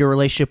affected your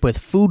relationship with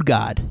Food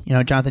God?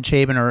 Jonathan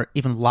Chabin or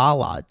even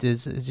Lala?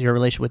 Is your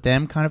relationship with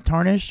them kind of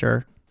tarnished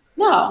or?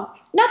 No,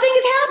 nothing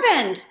has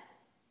happened.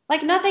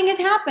 Like, nothing has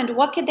happened.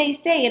 What could they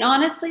say? And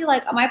honestly,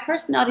 like, my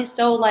personality is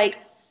so like,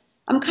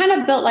 I'm kind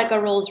of built like a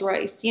Rolls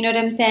Royce. You know what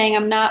I'm saying?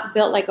 I'm not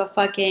built like a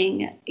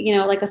fucking,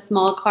 like a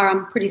small car.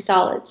 I'm pretty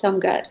solid, so I'm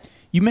good.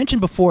 You mentioned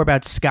before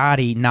about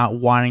Scotty not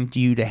wanting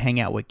you to hang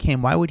out with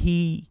Kim. Why would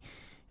he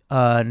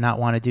not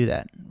want to do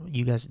that?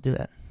 You guys do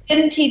that?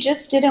 He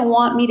just didn't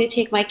want me to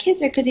take my kids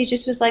there because he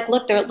just was like,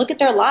 look at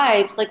their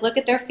lives, like look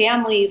at their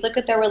families, look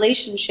at their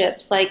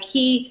relationships. Like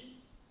he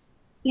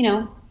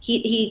didn't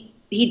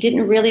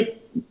really,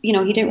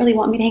 he didn't really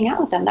want me to hang out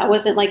with them. That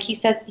wasn't like he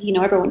said,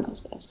 everyone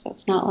knows this. So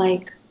it's not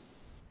like.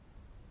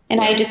 And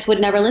I just would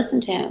never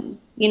listen to him.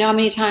 How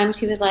many times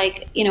he was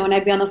like, when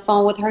I'd be on the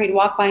phone with her, he'd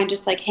walk by and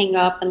just like hang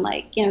up and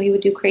like, he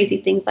would do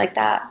crazy things like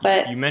that.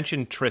 But you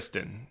mentioned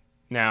Tristan.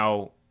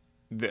 Now,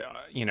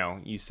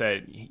 you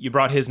said you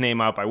brought his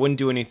name up. I wouldn't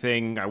do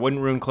anything. I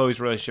wouldn't ruin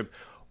Chloe's relationship.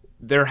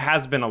 There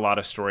has been a lot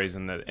of stories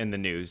in the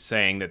news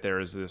saying that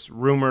there is this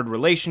rumored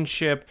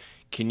relationship.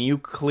 Can you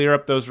clear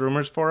up those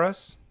rumors for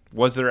us?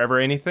 Was there ever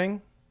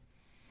anything?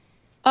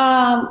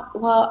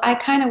 Well, I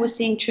kind of was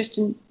seeing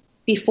Tristan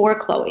before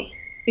Chloe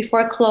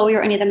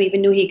or any of them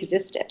even knew he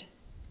existed.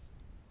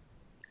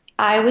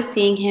 I was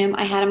seeing him.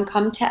 I had him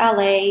come to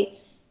LA.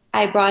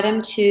 I brought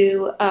him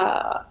to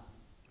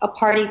a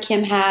party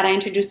Kim had. I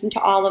introduced him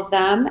to all of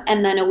them.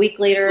 And then a week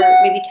later,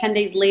 maybe 10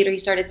 days later, he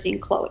started seeing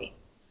Chloe,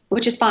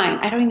 which is fine.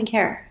 I don't even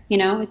care.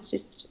 It's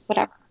just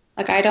whatever.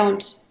 Like, I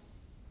don't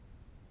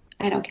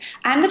care.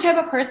 I'm the type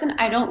of person,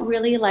 I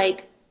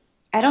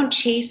don't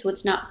chase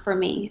what's not for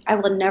me. I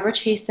will never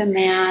chase a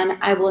man.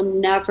 I will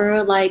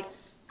never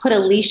put a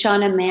leash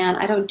on a man.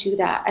 I don't do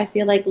that. I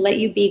feel like let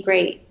you be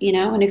great,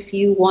 and if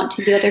you want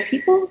to be other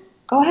people,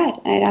 go ahead.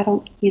 I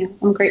don't,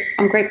 I'm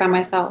great by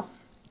myself.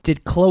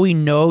 Did Chloe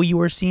know you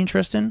were seeing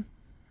Tristan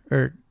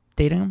or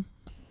dating him?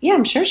 Yeah,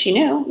 I'm sure she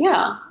knew.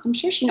 Yeah, I'm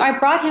sure she knew. I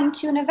brought him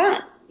to an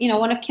event,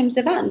 one of Kim's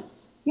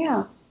events.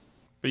 Yeah.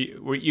 But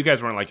you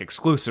guys weren't like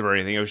exclusive or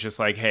anything. It was just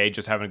like, hey,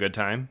 just having a good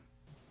time.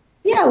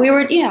 Yeah, we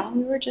were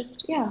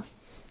just.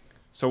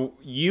 So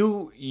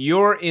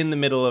you're in the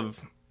middle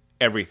of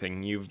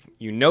everything.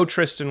 You know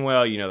Tristan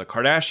well, you know the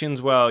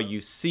Kardashians well,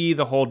 you see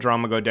the whole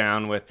drama go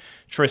down with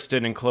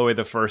Tristan and Chloe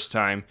the first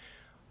time.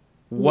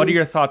 What are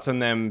your thoughts on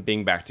them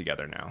being back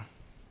together now?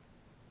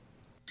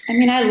 I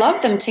mean, I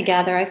love them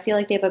together. I feel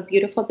like they have a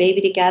beautiful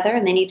baby together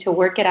and they need to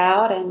work it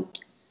out. And,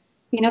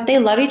 if they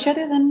love each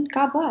other, then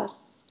God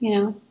bless.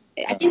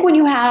 I think when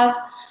you have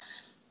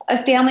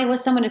a family with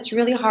someone, it's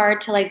really hard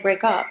to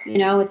break up.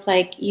 It's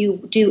like you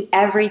do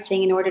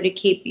everything in order to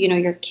keep,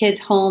 your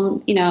kids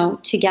home,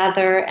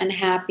 together and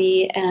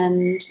happy.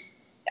 And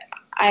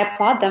I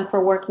applaud them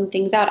for working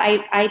things out.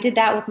 I did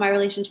that with my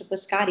relationship with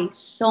Scotty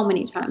so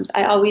many times.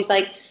 I always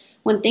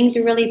when things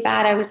are really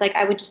bad, I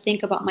would just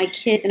think about my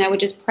kids and I would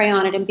just pray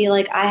on it and be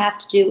like, I have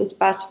to do what's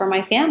best for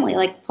my family.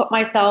 Put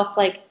myself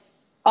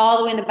all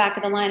the way in the back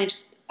of the line and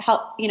just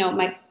help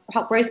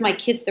raise my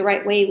kids the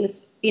right way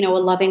with, a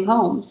loving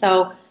home.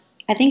 So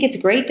I think it's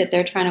great that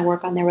they're trying to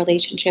work on their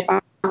relationship.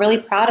 I'm really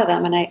proud of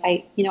them and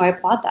I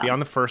applaud them.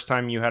 Beyond the first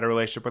time you had a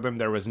relationship with them,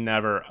 there was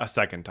never a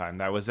second time.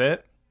 That was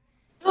it?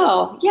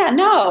 Oh, yeah,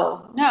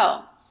 no.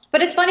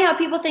 But it's funny how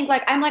people think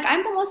I'm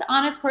the most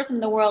honest person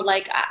in the world.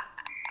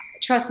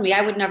 Trust me, I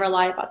would never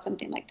lie about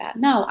something like that.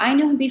 No, I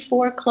knew him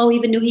before Chloe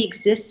even knew he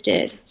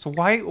existed. So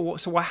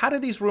how do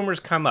these rumors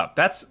come up?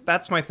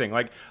 That's my thing.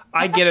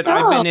 I get it.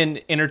 I've been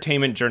in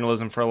entertainment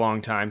journalism for a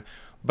long time,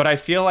 but I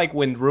feel like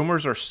when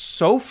rumors are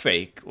so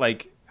fake,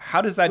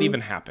 how does that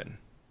even happen?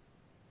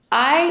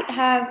 I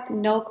have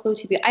no clue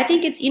I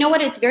think it's,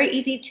 it's very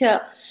easy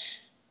to,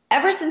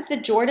 ever since the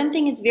Jordan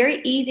thing, it's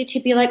very easy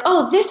to be like,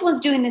 oh, this one's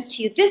doing this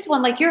to you. This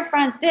one, your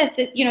friend's this,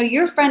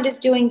 your friend is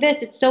doing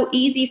this. It's so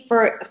easy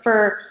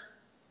for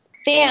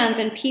fans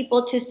and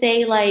people to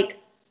say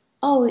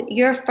oh,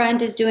 your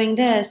friend is doing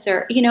this,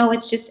 or,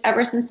 it's just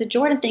ever since the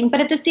Jordan thing.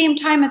 But at the same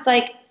time, it's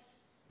like,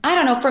 I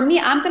don't know. For me,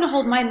 I'm going to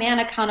hold my man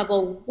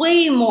accountable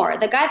way more.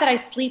 The guy that I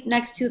sleep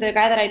next to, the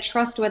guy that I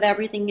trust with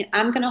everything,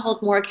 I'm going to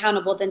hold more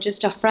accountable than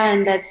just a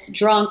friend that's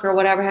drunk or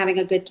whatever, having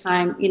a good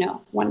time,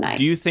 one night.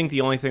 Do you think the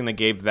only thing that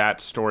gave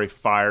that story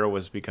fire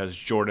was because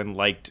Jordan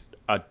liked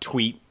a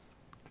tweet,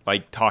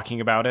 like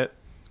talking about it?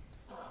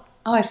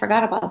 Oh, I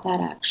forgot about that,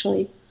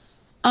 actually.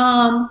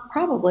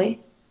 Probably.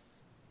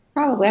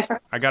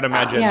 I got to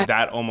imagine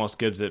that almost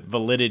gives it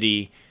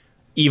validity,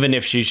 even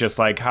if she's just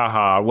like,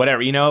 haha,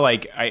 whatever,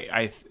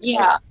 I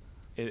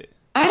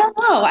don't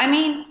know. I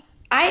mean,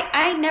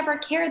 I never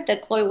cared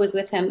that Chloe was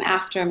with him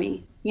after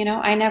me.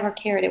 I never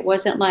cared. It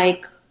wasn't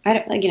like, I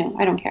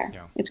don't care.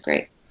 Yeah. It's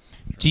great.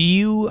 Do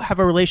you have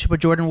a relationship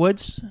with Jordan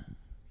Woods?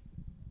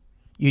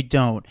 You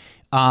don't.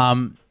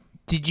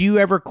 Did you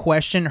ever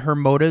question her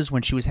motives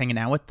when she was hanging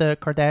out with the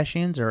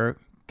Kardashians or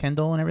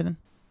Kendall and everything?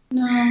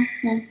 No.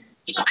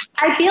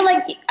 I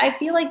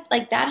feel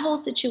like that whole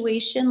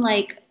situation,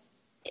 like,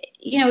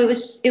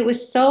 it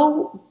was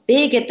so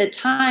big at the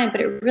time,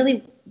 but it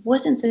really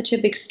wasn't such a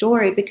big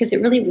story because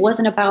it really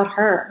wasn't about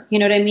her. You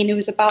know what I mean? It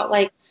was about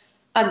like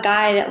a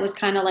guy that was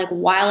kind of like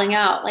wilding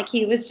out. Like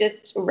he was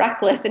just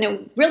reckless, and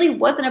it really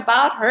wasn't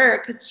about her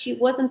because she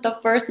wasn't the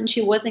first and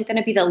she wasn't going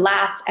to be the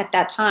last at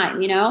that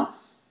time,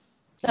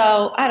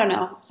 So I don't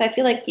know. So I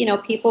feel like,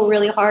 people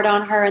really hard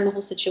on her and the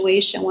whole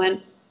situation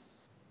when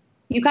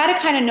you got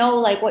to kind of know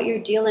like what you're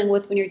dealing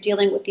with when you're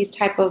dealing with these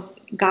type of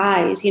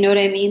guys. You know what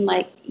I mean?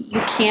 Like you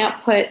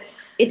can't put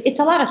it's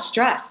a lot of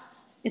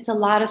stress. It's a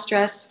lot of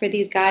stress for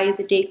these guys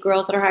that date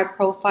girls that are high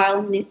profile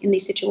in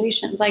these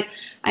situations. Like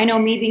I know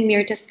me being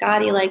married to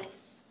Scotty, like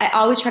I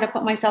always try to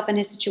put myself in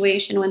his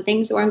situation. When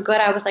things weren't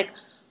good, I was like,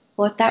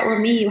 well, if that were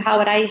me, how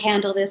would I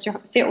handle this? Or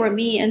if it were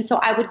me. And so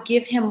I would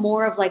give him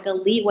more of like a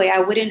leeway.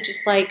 I wouldn't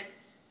just like,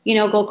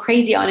 go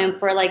crazy on him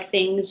for like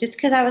things just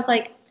because I was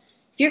like,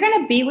 if you're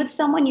going to be with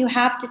someone, you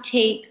have to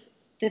take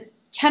the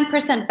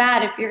 10%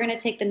 bad if you're going to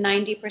take the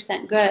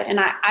 90% good.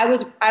 And I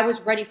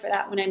was ready for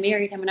that when I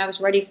married him, and I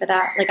was ready for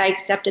that. Like I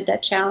accepted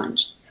that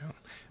challenge. Yeah.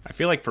 I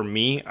feel like for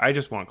me, I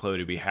just want Chloe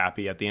to be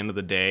happy at the end of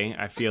the day.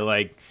 I feel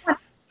like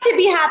to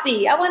be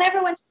happy. I want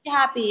everyone to be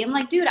happy. I'm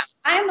like, dude,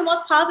 I am the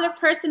most positive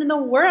person in the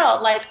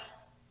world. Like,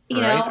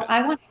 I want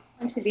everyone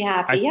to be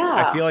happy.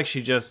 I feel like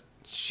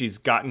she's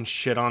gotten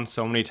shit on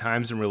so many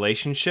times in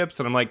relationships,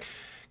 and I'm like,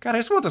 God, I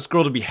just want this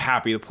girl to be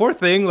happy. The poor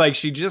thing, like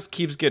she just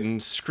keeps getting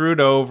screwed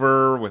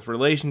over with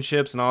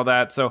relationships and all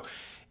that. So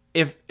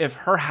if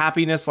her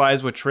happiness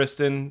lies with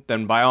Tristan,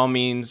 then by all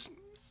means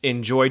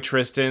enjoy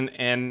Tristan,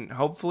 and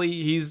hopefully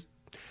he's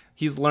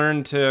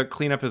learned to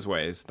clean up his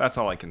ways. That's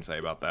all I can say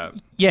about that.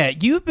 Yeah,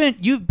 you've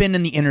been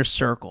in the inner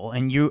circle,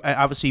 and you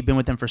obviously you've been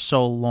with them for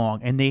so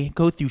long, and they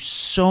go through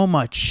so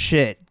much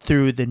shit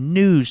through the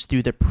news,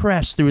 through the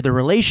press, through the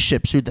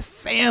relationships, through the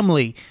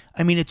family.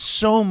 I mean, it's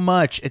so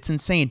much. It's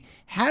insane.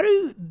 How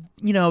do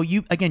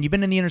you've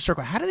been in the inner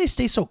circle. How do they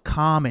stay so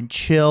calm and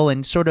chill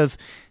and sort of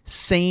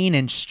sane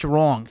and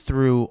strong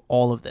through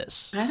all of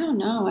this? I don't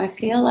know. I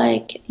feel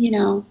like,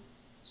 I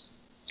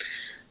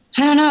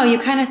don't know. You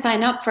kind of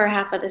sign up for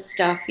half of this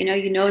stuff. You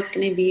know it's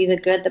going to be the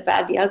good, the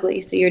bad, the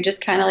ugly. So you're just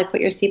kind of like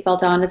put your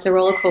seatbelt on. It's a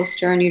roller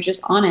coaster, and you're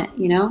just on it,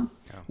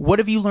 What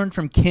have you learned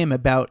from Kim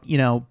about,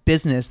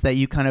 business that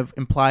you kind of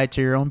implied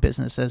to your own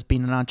business as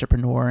being an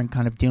entrepreneur and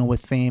kind of dealing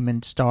with fame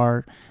and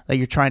star that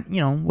you're trying,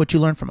 what you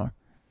learned from her?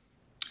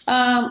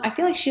 I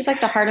feel like she's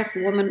like the hardest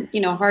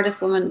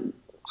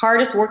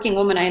working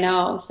woman I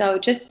know. So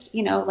just,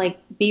 like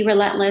be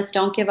relentless.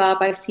 Don't give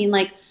up. I've seen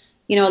like,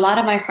 a lot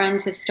of my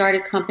friends have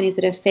started companies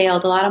that have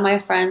failed. A lot of my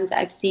friends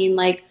I've seen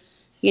like,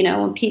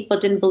 when people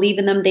didn't believe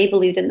in them, they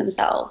believed in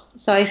themselves.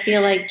 So I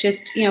feel like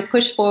just,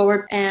 push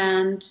forward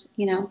and,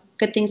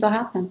 good things will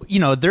happen.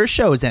 Their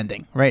show is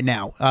ending right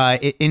now.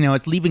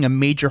 It's leaving a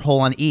major hole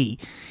on E.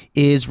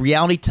 Is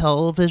reality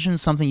television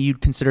something you'd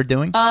consider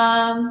doing?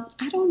 I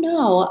don't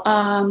know.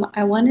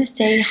 I want to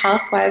say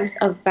Housewives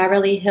of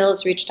Beverly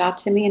Hills reached out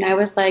to me, and I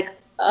was like,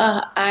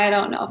 I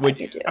don't know if I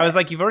could do it. I was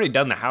like, you've already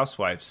done the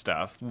Housewives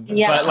stuff.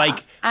 Yeah. But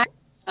like,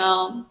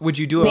 would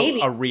you do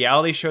maybe a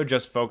reality show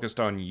just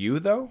focused on you,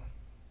 though?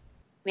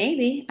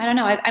 Maybe. I don't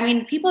know. I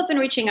mean, people have been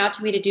reaching out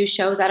to me to do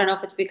shows. I don't know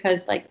if it's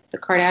because like the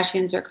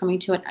Kardashians are coming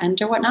to an end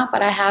or whatnot,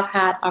 but I have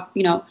had,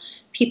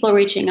 people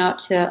reaching out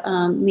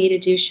to me to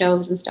do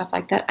shows and stuff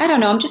like that. I don't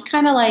know. I'm just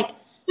kind of like,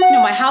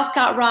 my house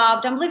got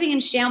robbed. I'm living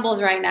in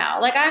shambles right now.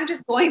 Like I'm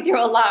just going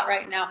through a lot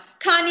right now.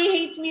 Kanye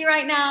hates me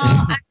right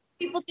now.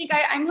 People think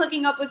I'm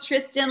hooking up with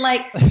Tristan.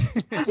 Like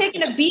I'm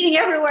taking a beating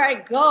everywhere I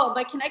go.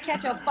 Like, can I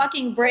catch a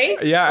fucking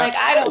break? Yeah. Like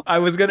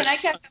can I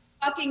catch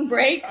a fucking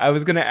break? I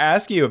was gonna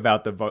ask you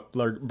about the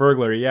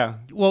burglary. Yeah.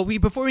 Well,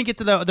 before we get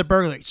to the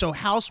burglary, so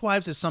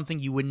Housewives is something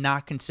you would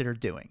not consider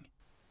doing.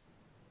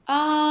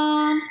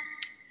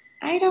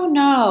 I don't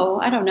know.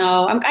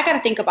 I got to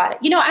think about it.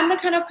 I'm the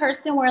kind of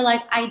person where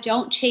like I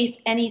don't chase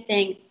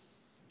anything.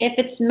 If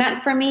it's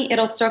meant for me,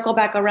 it'll circle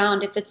back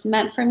around. If it's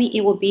meant for me,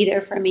 it will be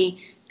there for me.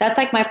 That's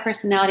like my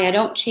personality. I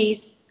don't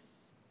chase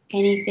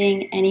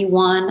anything,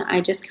 anyone.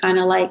 I just kind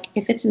of like,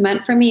 if it's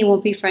meant for me, it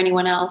won't be for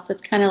anyone else.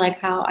 That's kind of like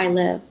how I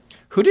live.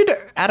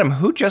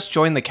 Who just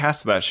joined the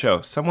cast of that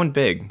show? Someone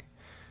big.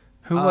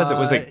 Who was it?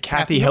 Was it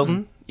Kathy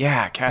Hilton?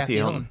 Yeah, Kathy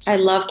Hilton. I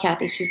love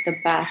Kathy. She's the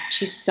best.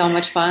 She's so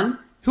much fun.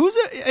 Who's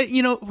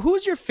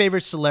your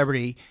favorite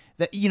celebrity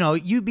that,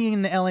 you being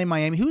in the LA,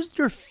 Miami, who's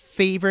your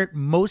favorite,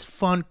 most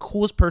fun,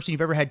 coolest person you've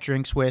ever had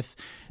drinks with?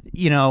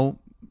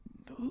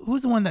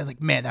 Who's the one that's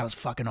like, man, that was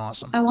fucking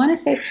awesome? I want to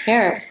say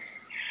Paris.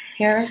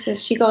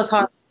 She goes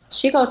hard.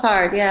 She goes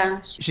hard.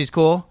 Yeah. She's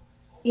cool.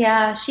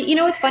 Yeah,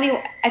 it's funny.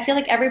 I feel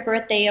like every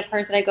birthday of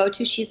hers that I go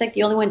to, she's like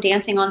the only one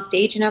dancing on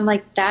stage. And I'm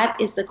like, that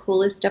is the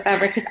coolest stuff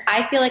ever. Because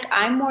I feel like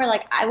I'm more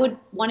like, I would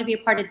want to be a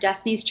part of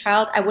Destiny's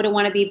Child. I wouldn't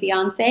want to be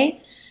Beyonce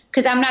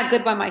because I'm not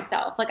good by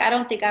myself. Like, I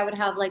don't think I would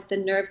have like the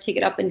nerve to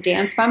get up and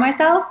dance by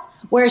myself.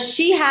 Whereas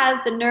she has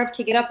the nerve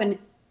to get up and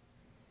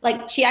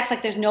like, she acts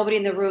like there's nobody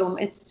in the room.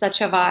 It's such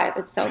a vibe.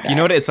 It's so good. You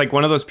know what? It's like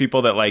one of those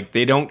people that like,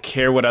 they don't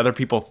care what other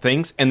people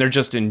think and they're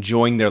just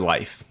enjoying their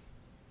life.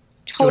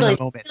 Totally.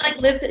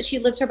 She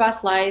lives her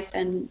best life,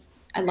 and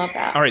I love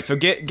that. All right, so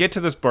get to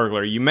this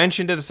burglar. You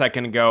mentioned it a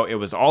second ago. It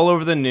was all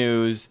over the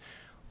news.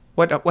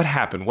 What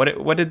happened?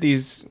 What did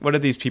these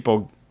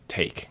people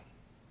take?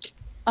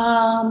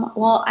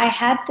 Well, I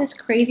had this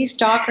crazy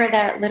stalker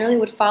that literally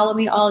would follow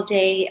me all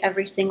day,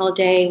 every single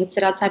day, would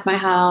sit outside my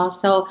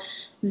house. So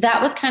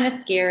that was kind of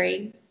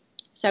scary.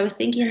 So I was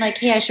thinking like,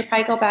 hey, I should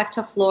probably go back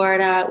to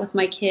Florida with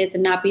my kids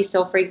and not be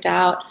so freaked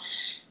out.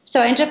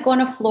 So I ended up going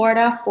to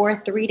Florida for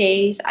 3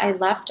 days. I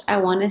left, I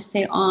want to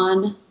say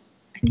I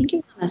think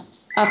it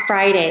was on a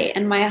Friday,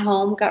 and my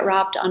home got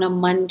robbed on a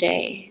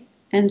Monday.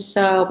 And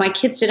so my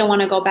kids didn't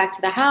want to go back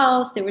to the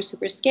house. They were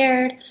super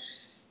scared.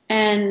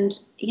 And,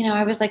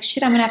 I was like,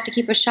 shit, I'm going to have to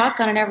keep a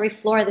shotgun on every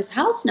floor of this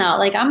house now.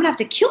 Like, I'm going to have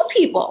to kill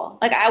people.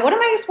 Like, what am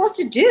I supposed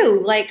to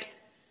do? Like,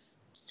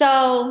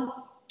 so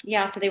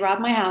they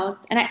robbed my house.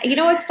 And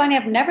what's funny?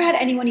 I've never had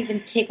anyone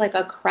even take like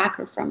a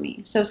cracker from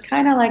me. So it's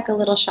kind of like a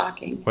little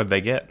shocking. What'd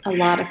they get? A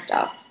lot of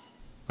stuff.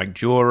 Like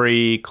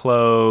jewelry,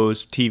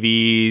 clothes,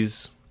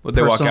 TVs. What'd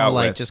they walk out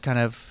with? Just kind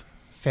of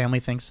family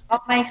things.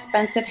 All my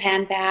expensive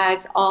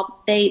handbags.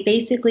 They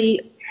basically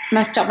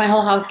messed up my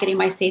whole house getting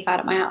my safe out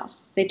of my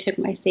house. They took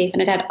my safe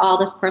and it had all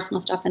this personal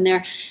stuff in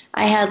there.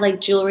 I had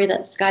like jewelry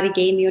that Scotty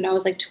gave me when I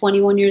was like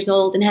 21 years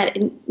old and had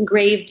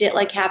engraved it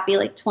like happy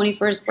like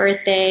 21st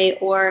birthday,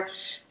 or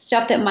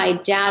stuff that my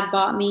dad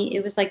bought me.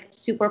 It was like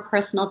super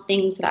personal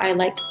things that I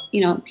like,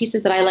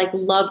 pieces that I like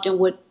loved and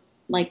would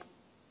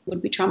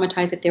be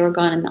traumatized if they were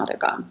gone, and now they're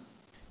gone.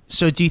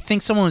 So do you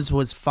think someone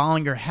was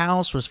following your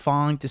house, was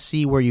following to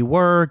see where you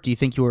were? Do you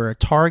think you were a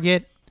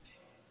target?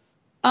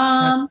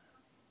 I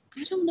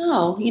don't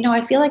know.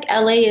 I feel like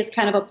LA is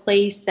kind of a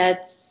place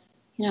that's,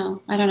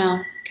 I don't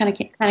know, kind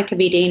of could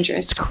be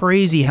dangerous. It's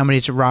crazy how many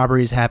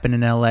robberies happen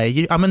in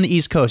LA. I'm on the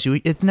East Coast.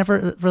 It's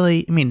never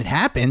really, it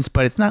happens,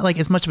 but it's not like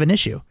as much of an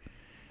issue.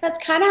 That's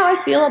kind of how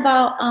I feel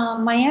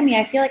about Miami.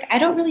 I feel like I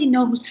don't really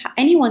know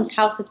anyone's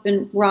house that's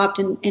been robbed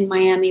in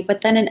Miami,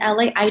 but then in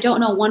LA, I don't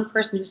know one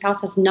person whose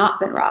house has not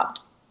been robbed.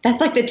 That's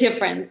like the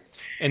difference.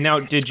 And now,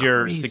 did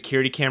your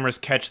security cameras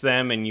catch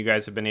them, and you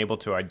guys have been able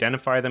to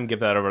identify them, give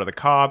that over to the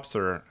cops,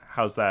 or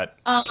how's that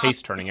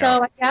case turning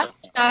out? So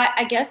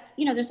I guess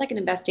there's like an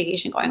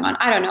investigation going on.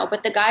 I don't know,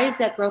 but the guys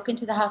that broke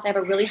into the house, I have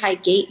a really high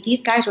gate.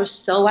 These guys were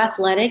so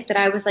athletic that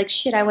I was like,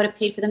 shit, I would have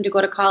paid for them to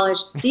go to college.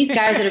 These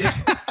guys that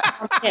have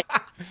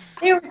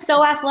they were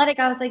so athletic.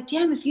 I was like,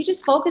 damn, if you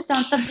just focused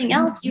on something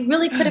else, you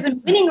really could have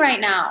been winning right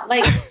now.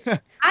 Like,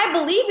 I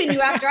believe in you.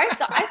 After I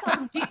saw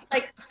them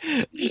like,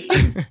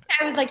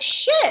 I was like,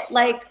 shit,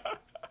 like,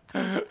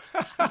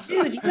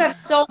 dude, you have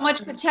so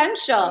much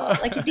potential.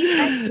 Like, these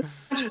guys have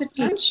so much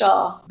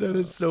potential. That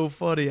is so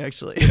funny,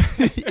 actually.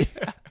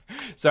 Yeah.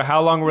 So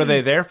how long were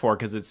they there for?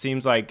 Because it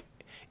seems like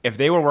if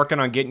they were working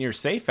on getting your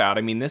safe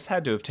out, this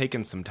had to have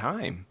taken some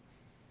time.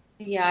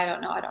 Yeah, I don't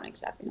know. I don't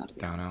exactly know.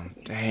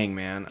 Dang,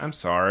 man. I'm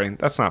sorry.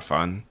 That's not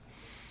fun.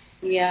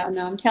 Yeah,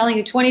 no, I'm telling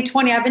you,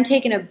 2020, I've been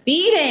taking a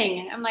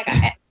beating. I'm like,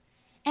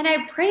 and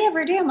I pray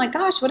every day. I'm like,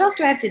 gosh, what else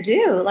do I have to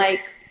do? Like,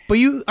 but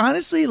you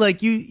honestly,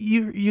 like,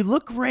 you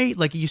look great.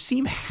 Like, you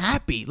seem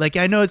happy. Like,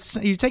 I know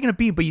you're taking a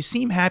beat, but you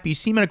seem happy. You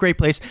seem in a great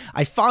place.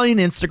 I follow you on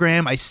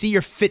Instagram. I see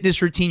your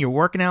fitness routine. You're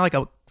working out like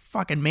a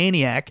fucking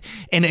maniac,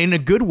 and in a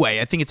good way.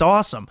 I think it's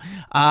awesome.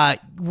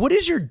 What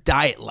is your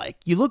diet like?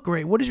 You look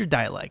great. What is your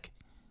diet like?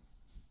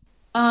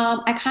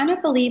 I kind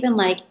of believe in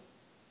like,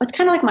 it's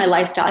kind of like my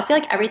lifestyle. I feel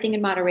like everything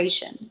in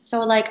moderation. So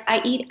like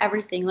I eat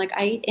everything. Like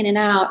I eat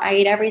In-N-Out. I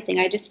eat everything.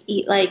 I just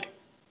eat I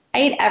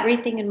eat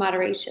everything in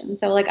moderation.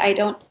 So like I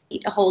don't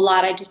eat a whole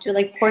lot. I just do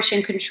like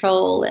portion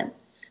control. And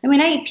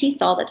I eat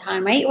pizza all the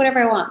time. I eat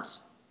whatever I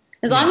want.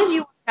 As long as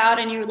you work out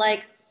and you're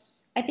like,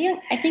 I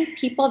think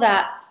people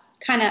that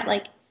kind of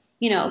like,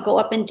 go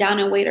up and down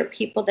in weight are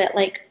people that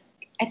like,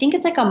 I think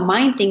it's like a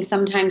mind thing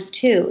sometimes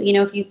too.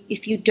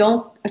 If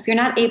you're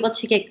not able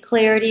to get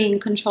clarity and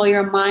control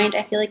your mind,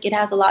 I feel like it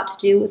has a lot to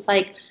do with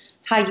like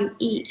how you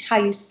eat, how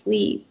you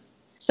sleep.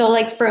 So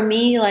like for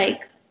me,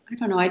 like I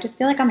don't know. I just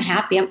feel like I'm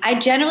happy. I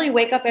generally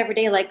wake up every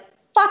day like,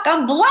 fuck,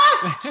 I'm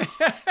blessed.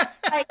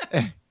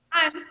 Like,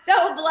 I'm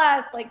so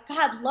blessed. Like,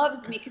 God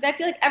loves me. Because I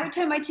feel like every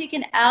time I take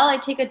an L, I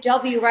take a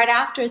W right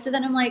after. So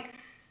then I'm like,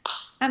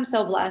 I'm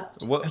so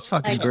blessed. That's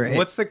fucking great.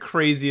 What's the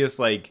craziest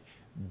like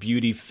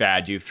beauty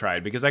fad you've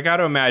tried? Because I got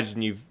to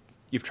imagine you've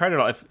tried it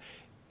all.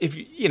 If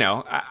you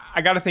know,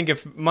 I got to think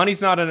if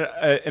money's not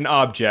an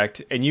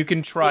object and you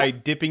can try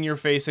dipping your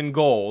face in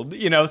gold,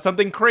 you know,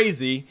 something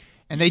crazy.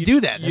 And they do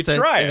that. You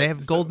try it. They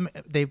have gold.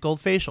 They have gold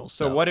facials.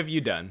 So what have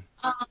you done?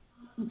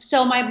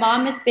 So my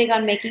mom is big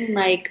on making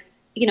like,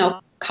 you know,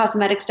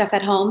 cosmetic stuff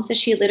at home. So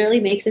she literally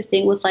makes this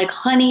thing with like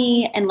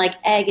honey and like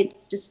egg.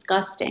 It's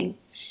disgusting.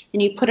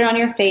 And you put it on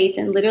your face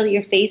and literally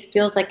your face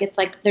feels like it's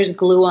like there's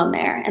glue on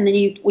there. And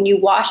then when you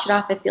wash it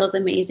off, it feels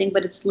amazing.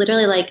 But it's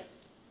literally like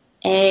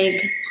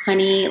egg,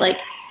 honey, like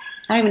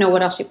I don't even know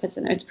what else she puts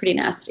in there. It's pretty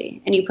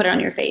nasty. And you put it on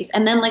your face.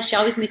 And then like she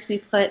always makes me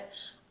put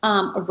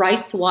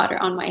rice water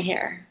on my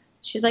hair.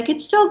 She's like,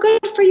 it's so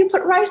good for you.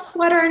 Put rice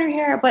water on your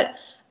hair. But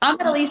I'm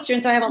Middle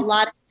Eastern, so I have a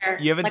lot of hair.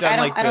 You haven't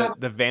done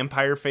the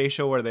vampire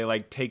facial where they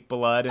like take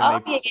blood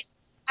and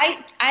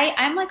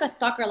I'm like a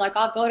sucker. Like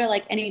I'll go to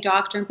like any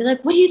doctor and be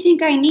like, what do you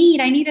think I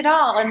need? I need it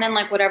all. And then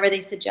like whatever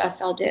they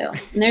suggest, I'll do.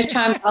 And there's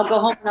times I'll go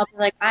home and I'll be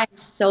like, I'm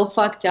so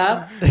fucked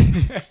up.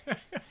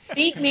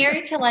 Being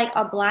married to like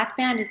a black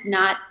man is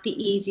not the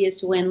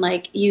easiest when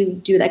like you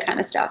do that kind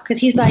of stuff. Cause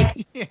he's like,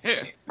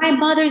 my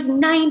mother's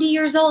 90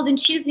 years old and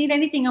she doesn't need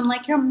anything. I'm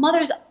like, your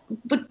mother's,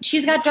 but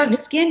she's got dark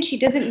skin. She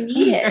doesn't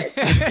need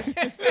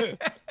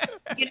it.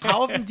 You know?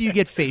 How often do you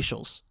get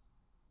facials?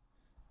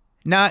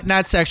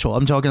 Not sexual.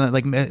 I'm talking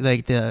like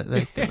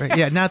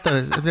yeah, not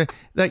those.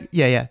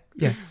 Yeah.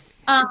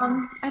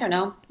 I don't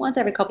know. Once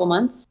every couple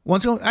months.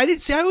 I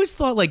didn't see. I always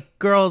thought like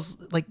girls,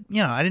 like,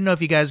 you know, I didn't know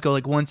if you guys go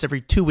like once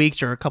every 2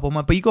 weeks or a couple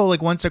months, but you go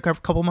like once every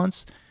couple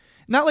months.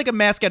 Not like a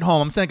mask at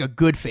home. I'm saying like a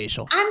good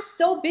facial. I'm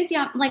so busy.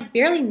 I'm like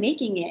barely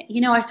making it.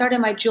 You know, I started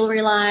my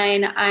jewelry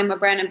line. I'm a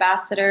brand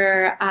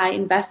ambassador. I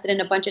invested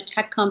in a bunch of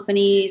tech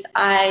companies.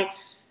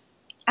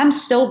 I'm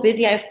so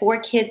busy. I have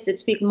 4 kids that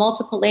speak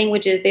multiple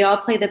languages. They all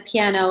play the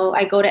piano.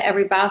 I go to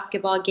every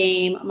basketball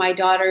game. My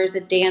daughter's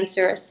a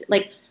dancer.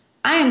 Like,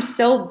 I am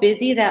so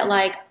busy that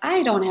like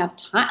I don't have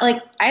time.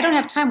 Like I don't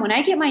have time. When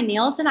I get my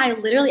nails done, I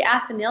literally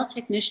ask the nail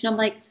technician, I'm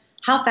like,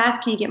 how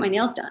fast can you get my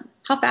nails done?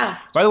 How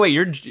fast? By the way,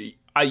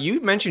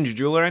 you mentioned your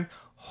jewelry line.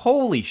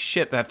 Holy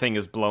shit, that thing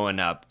is blowing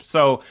up.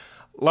 So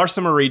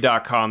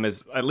larsamarie.com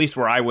is at least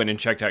where I went and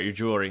checked out your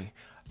jewelry.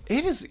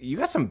 It is. You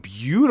got some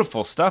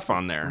beautiful stuff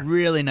on there.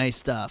 Really nice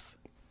stuff.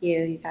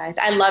 Thank you guys.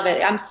 I love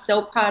it. I'm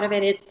so proud of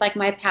it. It's like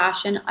my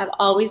passion. I've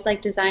always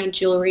like designed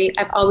jewelry.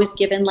 I've always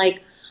given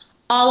like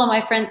all of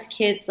my friends'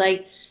 kids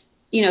like,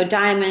 you know,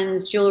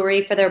 diamonds,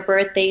 jewelry for their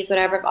birthdays,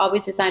 whatever. I've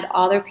always designed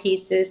all their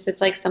pieces. So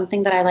it's like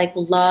something that I like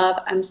love.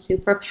 I'm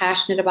super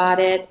passionate about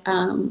it.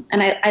 And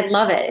I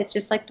love it. It's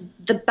just like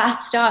the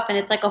best stuff and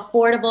it's like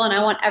affordable and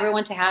I want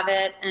everyone to have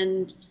it.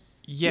 And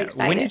yeah.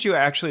 When did you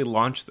actually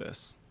launch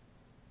this?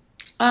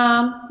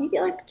 Maybe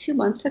like 2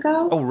 months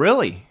ago. Oh,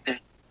 really?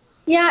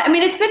 Yeah. I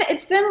mean,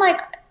 it's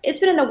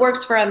been in the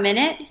works for a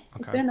minute. Okay.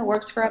 It's been in the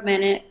works for a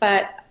minute,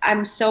 but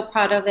I'm so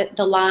proud of it,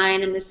 the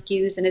line and the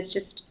SKUs, and it's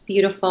just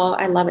beautiful.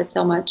 I love it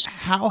so much.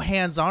 How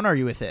hands-on are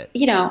you with it?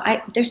 You know,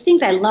 there's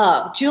things I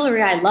love.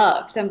 Jewelry I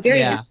love, so I'm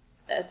very into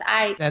this.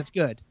 That's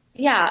good.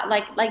 Yeah,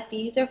 like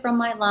these are from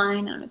my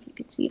line. I don't know if you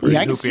can see these.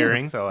 Yeah, hoop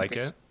earrings, I like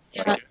it.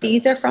 Yeah,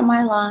 these are from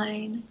my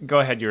line. Go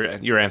ahead.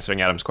 You're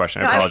answering Adam's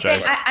question. I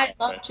apologize. I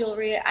love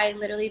jewelry. I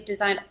literally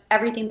designed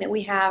everything that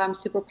we have. I'm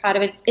super proud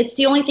of it. It's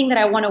the only thing that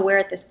I want to wear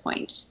at this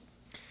point.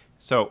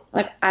 So,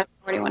 like, I don't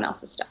know anyone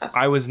else's stuff.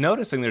 I was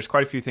noticing there's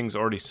quite a few things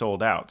already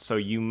sold out. So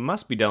you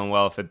must be doing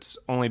well if it's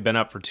only been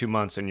up for 2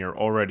 months and you're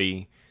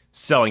already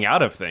selling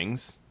out of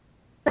things.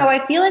 So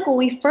I feel like when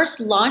we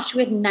first launched,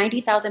 we had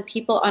 90,000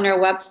 people on our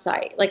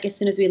website, like as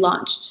soon as we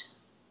launched.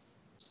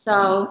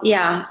 So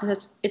yeah,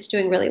 it's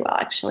doing really well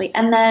actually.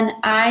 And then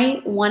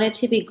I wanted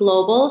to be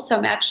global. So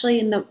I'm actually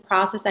in the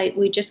process.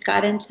 We just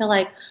got into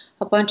like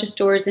a bunch of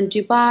stores in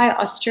Dubai,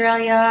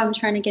 Australia. I'm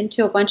trying to get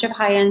into a bunch of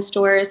high-end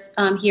stores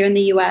here in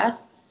the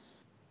U.S.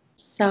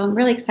 So I'm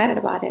really excited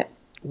about it.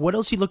 What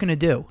else are you looking to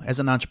do as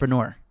an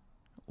entrepreneur?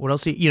 What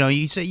else?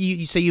 You say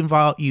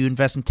you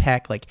invest in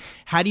tech. Like,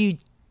 how do you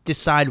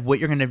decide what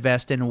you're going to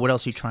invest in and what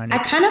else you're trying to do?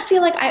 I kind of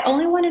feel like I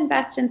only want to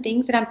invest in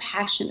things that I'm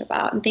passionate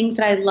about and things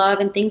that I love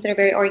and things that are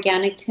very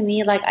organic to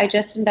me. Like I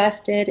just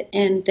invested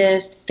in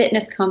this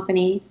fitness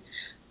company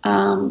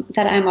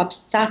that I'm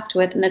obsessed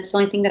with, and that's the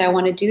only thing that I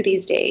want to do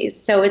these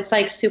days. So it's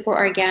like super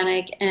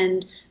organic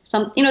and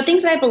some,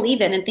 things that I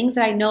believe in and things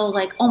that I know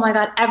like, oh my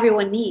God,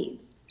 everyone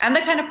needs. I'm the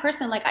kind of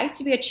person, like I used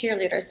to be a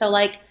cheerleader. So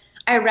like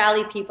I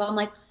rally people. I'm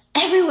like,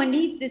 everyone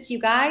needs this, you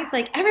guys.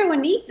 Like, everyone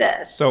needs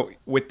this. So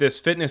with this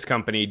fitness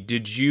company,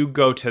 did you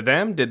go to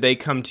them? Did they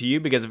come to you?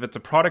 Because if it's a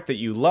product that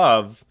you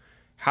love,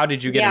 how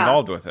did you get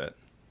involved with it?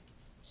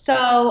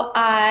 So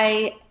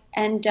I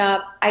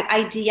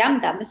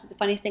DM'd them. This is the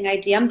funniest thing. I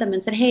DM'd them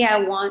and said, hey, I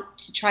want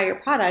to try your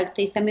product.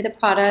 They sent me the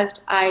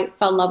product. I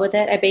fell in love with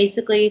it. I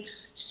basically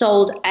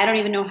sold, I don't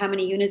even know how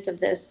many units of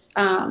this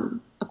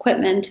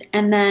equipment.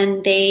 And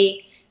then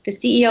the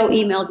CEO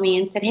emailed me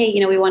and said, hey,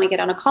 we want to get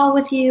on a call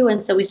with you.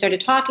 And so we started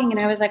talking, and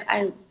I was like,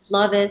 I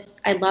love it.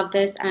 I love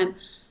this. I'm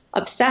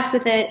obsessed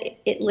with it.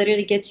 It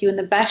literally gets you in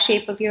the best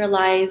shape of your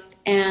life.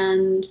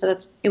 And so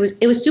it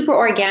was super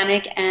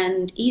organic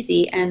and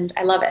easy, and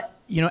I love it.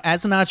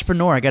 As an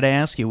entrepreneur, I got to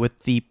ask you, with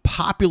the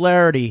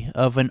popularity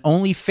of an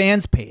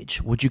OnlyFans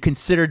page, would you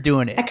consider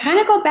doing it? I kind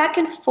of go back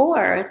and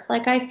forth.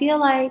 Like, I feel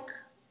like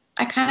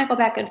I kind of go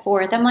back and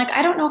forth. I'm like,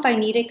 I don't know if I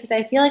need it, because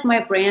I feel like my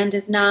brand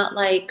is not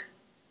like,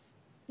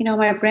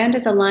 my brand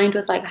is aligned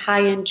with like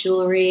high-end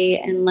jewelry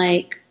and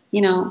like,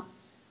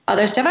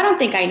 other stuff. I don't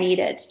think I need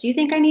it. Do you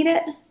think I need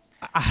it?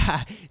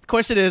 The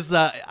question is,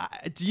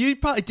 do you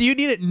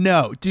need it?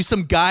 No. Do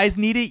some guys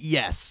need it?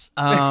 Yes.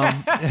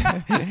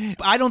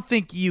 I don't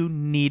think you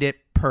need it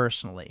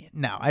personally.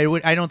 No,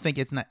 I don't think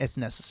it's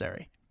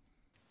necessary.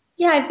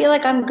 Yeah, I feel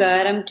like I'm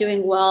good. I'm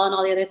doing well in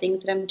all the other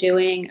things that I'm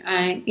doing.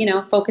 I'm,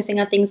 focusing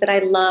on things that I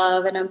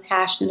love and I'm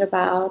passionate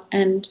about.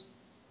 And,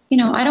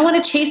 I don't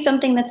want to chase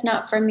something that's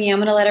not for me. I'm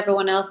going to let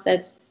everyone else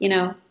that's,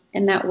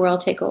 in that world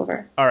take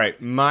over. All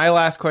right. My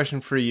last question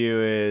for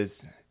you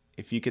is,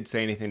 if you could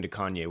say anything to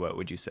Kanye, what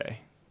would you say?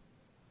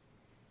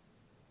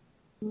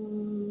 I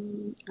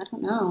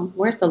don't know.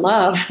 Where's the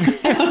love?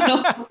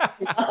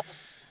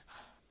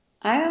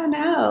 I don't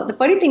know. The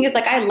funny thing is,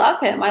 like, I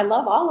love him. I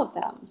love all of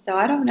them. So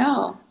I don't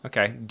know.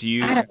 Okay. Do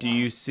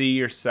you see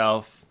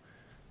yourself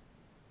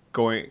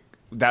going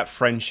that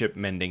friendship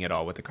mending at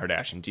all with the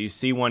Kardashians? Do you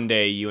see one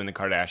day you and the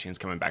Kardashians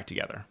coming back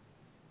together?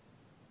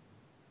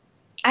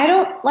 I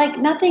don't, like,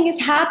 nothing has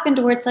happened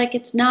where it's like,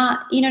 it's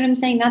not, you know what I'm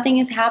saying? Nothing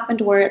has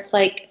happened where it's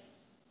like,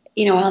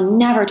 I'll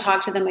never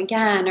talk to them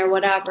again or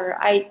whatever.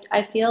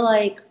 I feel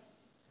like,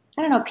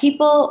 I don't know,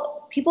 people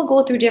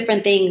go through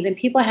different things and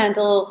people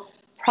handle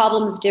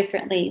problems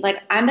differently.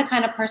 Like, I'm the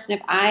kind of person,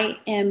 if I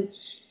am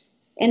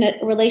in a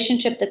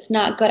relationship that's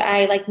not good,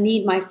 I like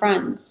need my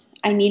friends.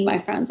 I need my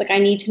friends. Like, I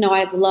need to know I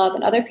have love.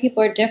 And other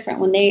people are different.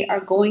 When they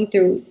are going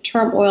through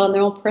turmoil in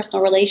their own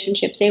personal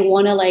relationships, they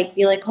want to like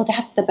be like, oh,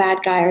 that's the bad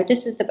guy, or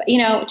this is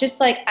the, just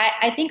like,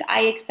 I think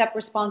I accept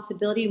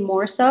responsibility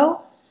more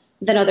so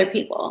than other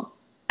people.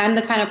 I'm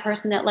the kind of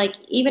person that, like,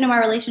 even in my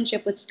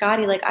relationship with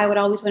Scotty, like, I would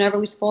always, whenever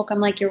we spoke, I'm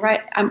like, you're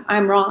right,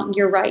 I'm wrong,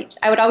 you're right.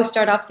 I would always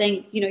start off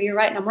saying, you're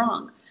right and I'm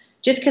wrong.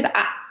 Just because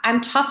I'm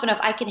tough enough,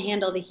 I can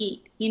handle the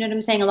heat. You know what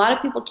I'm saying? A lot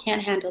of people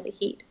can't handle the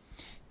heat.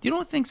 Do you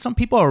don't think some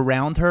people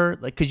around her,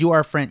 like, because you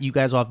are a friend, you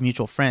guys all have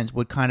mutual friends,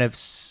 would kind of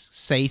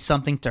say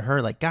something to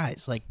her, like,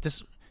 guys, like,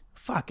 this,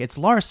 it's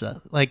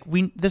Larsa, like,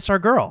 this is our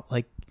girl,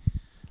 like.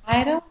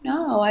 I don't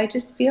know. I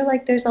just feel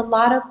like there's a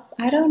lot of,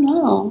 I don't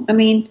know. I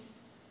mean,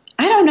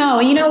 I don't know.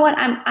 You know what?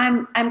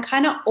 I'm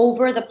kind of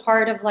over the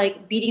part of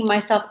like beating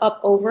myself up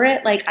over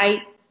it. Like,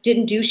 I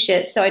didn't do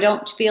shit, so I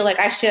don't feel like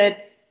I should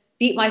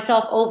beat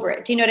myself over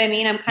it. Do you know what I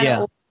mean? I'm kind of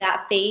over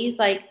that phase.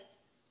 Like,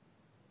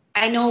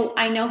 I know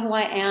who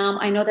I am.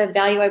 I know the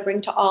value I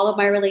bring to all of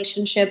my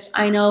relationships.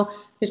 I know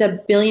there's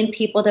a billion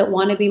people that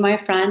want to be my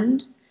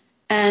friend.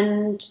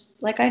 And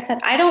like I said,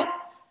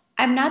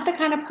 I'm not the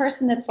kind of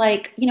person that's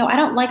like, I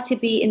don't like to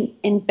be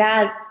in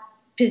bad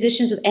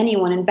positions with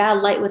anyone, in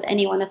bad light with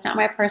anyone. That's not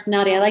my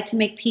personality. I like to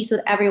make peace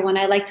with everyone.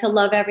 I like to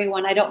love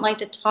everyone. I don't like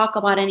to talk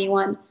about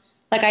anyone.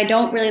 Like, I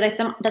don't really like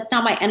that's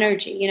not my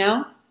energy,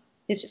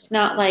 It's just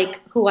not like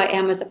who I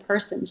am as a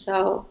person.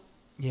 So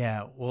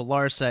yeah, well,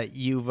 Larsa,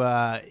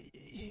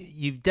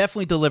 you've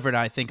definitely delivered,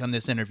 I think, on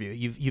this interview.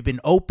 You've been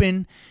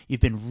open,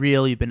 you've been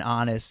real, you've been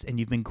honest, and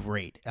you've been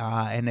great.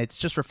 And it's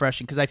just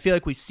refreshing because I feel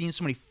like we've seen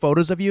so many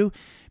photos of you,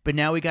 but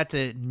now we got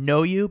to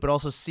know you, but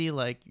also see,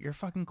 like, you're a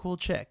fucking cool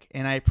chick.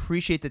 And I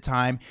appreciate the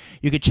time.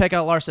 You could check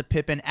out Larsa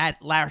Pippen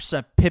at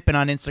Larsa Pippen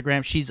on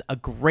Instagram. She's a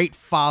great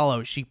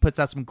follow. She puts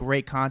out some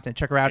great content.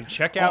 Check her out. And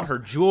check out her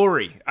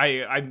jewelry.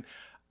 I'm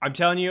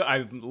telling you,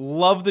 I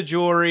love the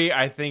jewelry.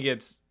 I think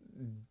it's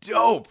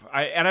dope.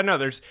 I don't know.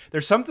 There's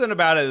something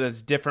about it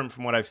that's different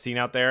from what I've seen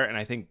out there, and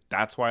I think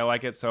that's why I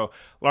like it. So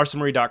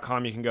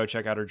LarsaMarie.com, you can go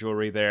check out her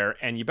jewelry there,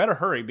 and you better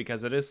hurry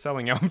because it is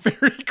selling out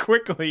very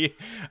quickly.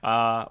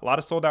 A lot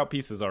of sold out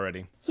pieces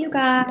already. You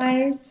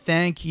guys.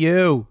 Thank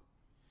you.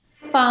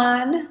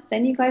 Fun.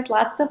 Send you guys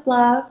lots of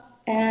love,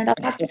 and I'll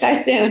talk to you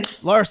guys soon.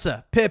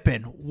 Larsa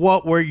Pippen,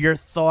 what were your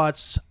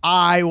thoughts?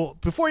 I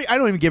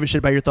don't even give a shit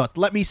about your thoughts.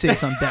 Let me say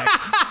something.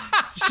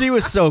 She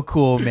was so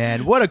cool,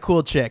 man. What a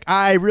cool chick.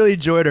 I really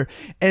enjoyed her.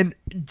 And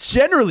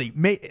generally,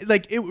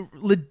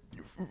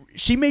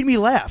 she made me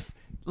laugh.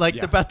 Like,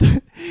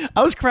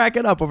 I was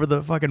cracking up over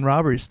the fucking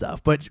robbery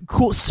stuff. But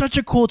cool, such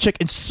a cool chick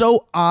and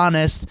so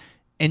honest.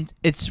 And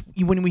it's,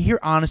 when we hear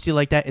honesty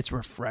like that, it's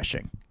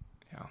refreshing.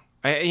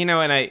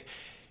 Yeah.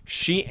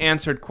 She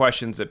answered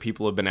questions that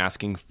people have been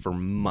asking for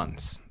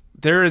months.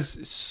 There is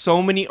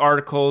so many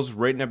articles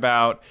written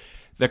about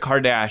the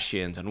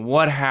Kardashians and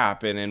what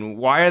happened and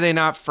why are they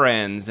not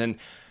friends and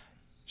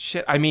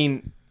shit. I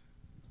mean,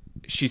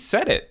 she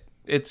said it.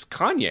 It's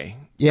Kanye.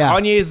 Yeah.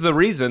 Kanye is the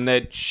reason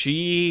that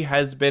she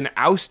has been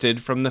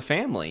ousted from the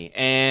family.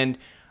 And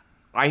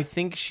I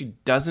think she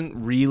doesn't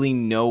really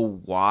know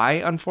why,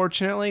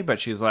 unfortunately, but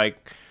she's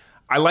like,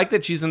 I like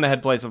that she's in the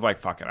head place of like,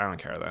 fuck it, I don't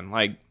care then.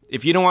 Like,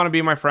 if you don't want to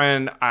be my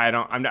friend, I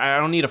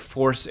don't need to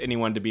force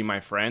anyone to be my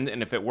friend.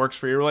 And if it works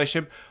for your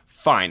relationship,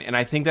 fine. And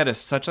I think that is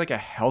such like a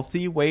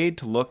healthy way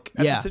to look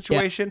at the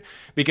situation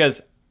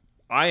because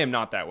I am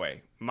not that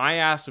way. My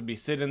ass would be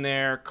sitting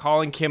there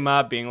calling Kim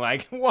up, being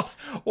like,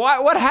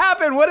 "What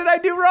happened? What did I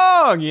do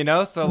wrong?" You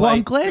know. So, well,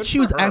 I'm glad she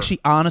was actually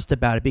honest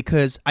about it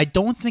because I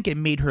don't think it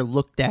made her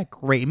look that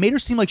great. It made her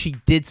seem like she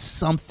did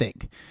something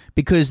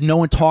because no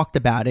one talked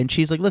about it. And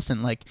she's like,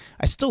 "Listen, like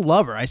I still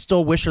love her. I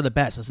still wish her the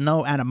best. There's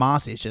no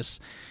animosity. It's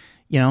just,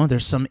 you know,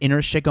 there's some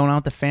inner shit going on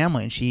with the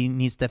family, and she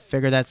needs to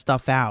figure that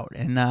stuff out."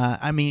 And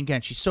I mean,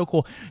 again, she's so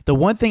cool. The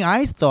one thing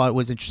I thought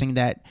was interesting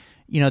that,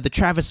 you know, the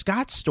Travis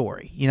Scott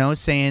story, you know,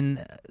 saying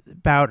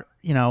about,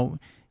 you know,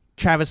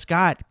 Travis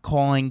Scott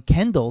calling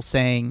Kendall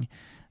saying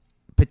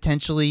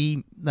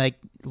potentially like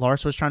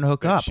Larsa was trying to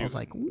hook up. I was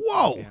like,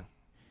 whoa. Yeah.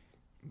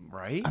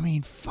 Right? I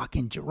mean,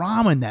 fucking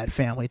drama in that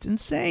family. It's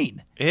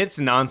insane. It's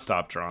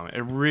nonstop drama.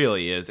 It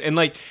really is. And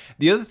like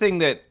the other thing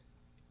that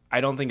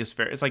I don't think is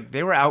fair is like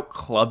they were out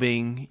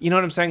clubbing. You know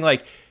what I'm saying?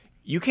 Like,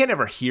 you can't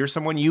ever hear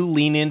someone. You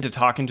lean into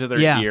talking to their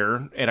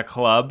ear at a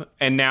club,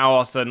 and now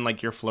all of a sudden,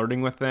 like, you're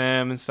flirting with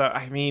them and stuff.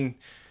 I mean,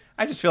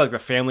 I just feel like the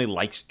family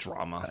likes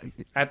drama.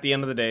 At the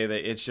end of the day,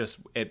 it's just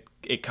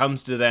it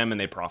comes to them and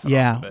they profit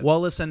off of it.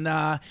 Well, listen,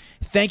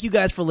 thank you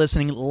guys for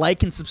listening.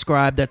 Like and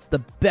subscribe. That's the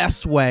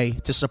best way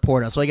to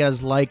support us. All you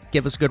guys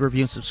give us a good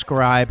review and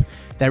subscribe.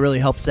 That really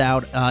helps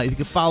out. You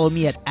can follow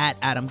me at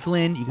Adam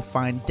Glynn. You can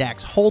find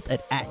Dax Holt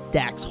at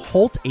Dax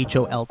Holt,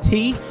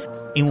 HOLT.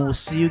 And we'll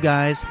see you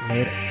guys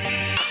later.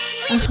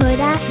 A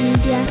Huda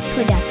Media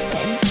Production.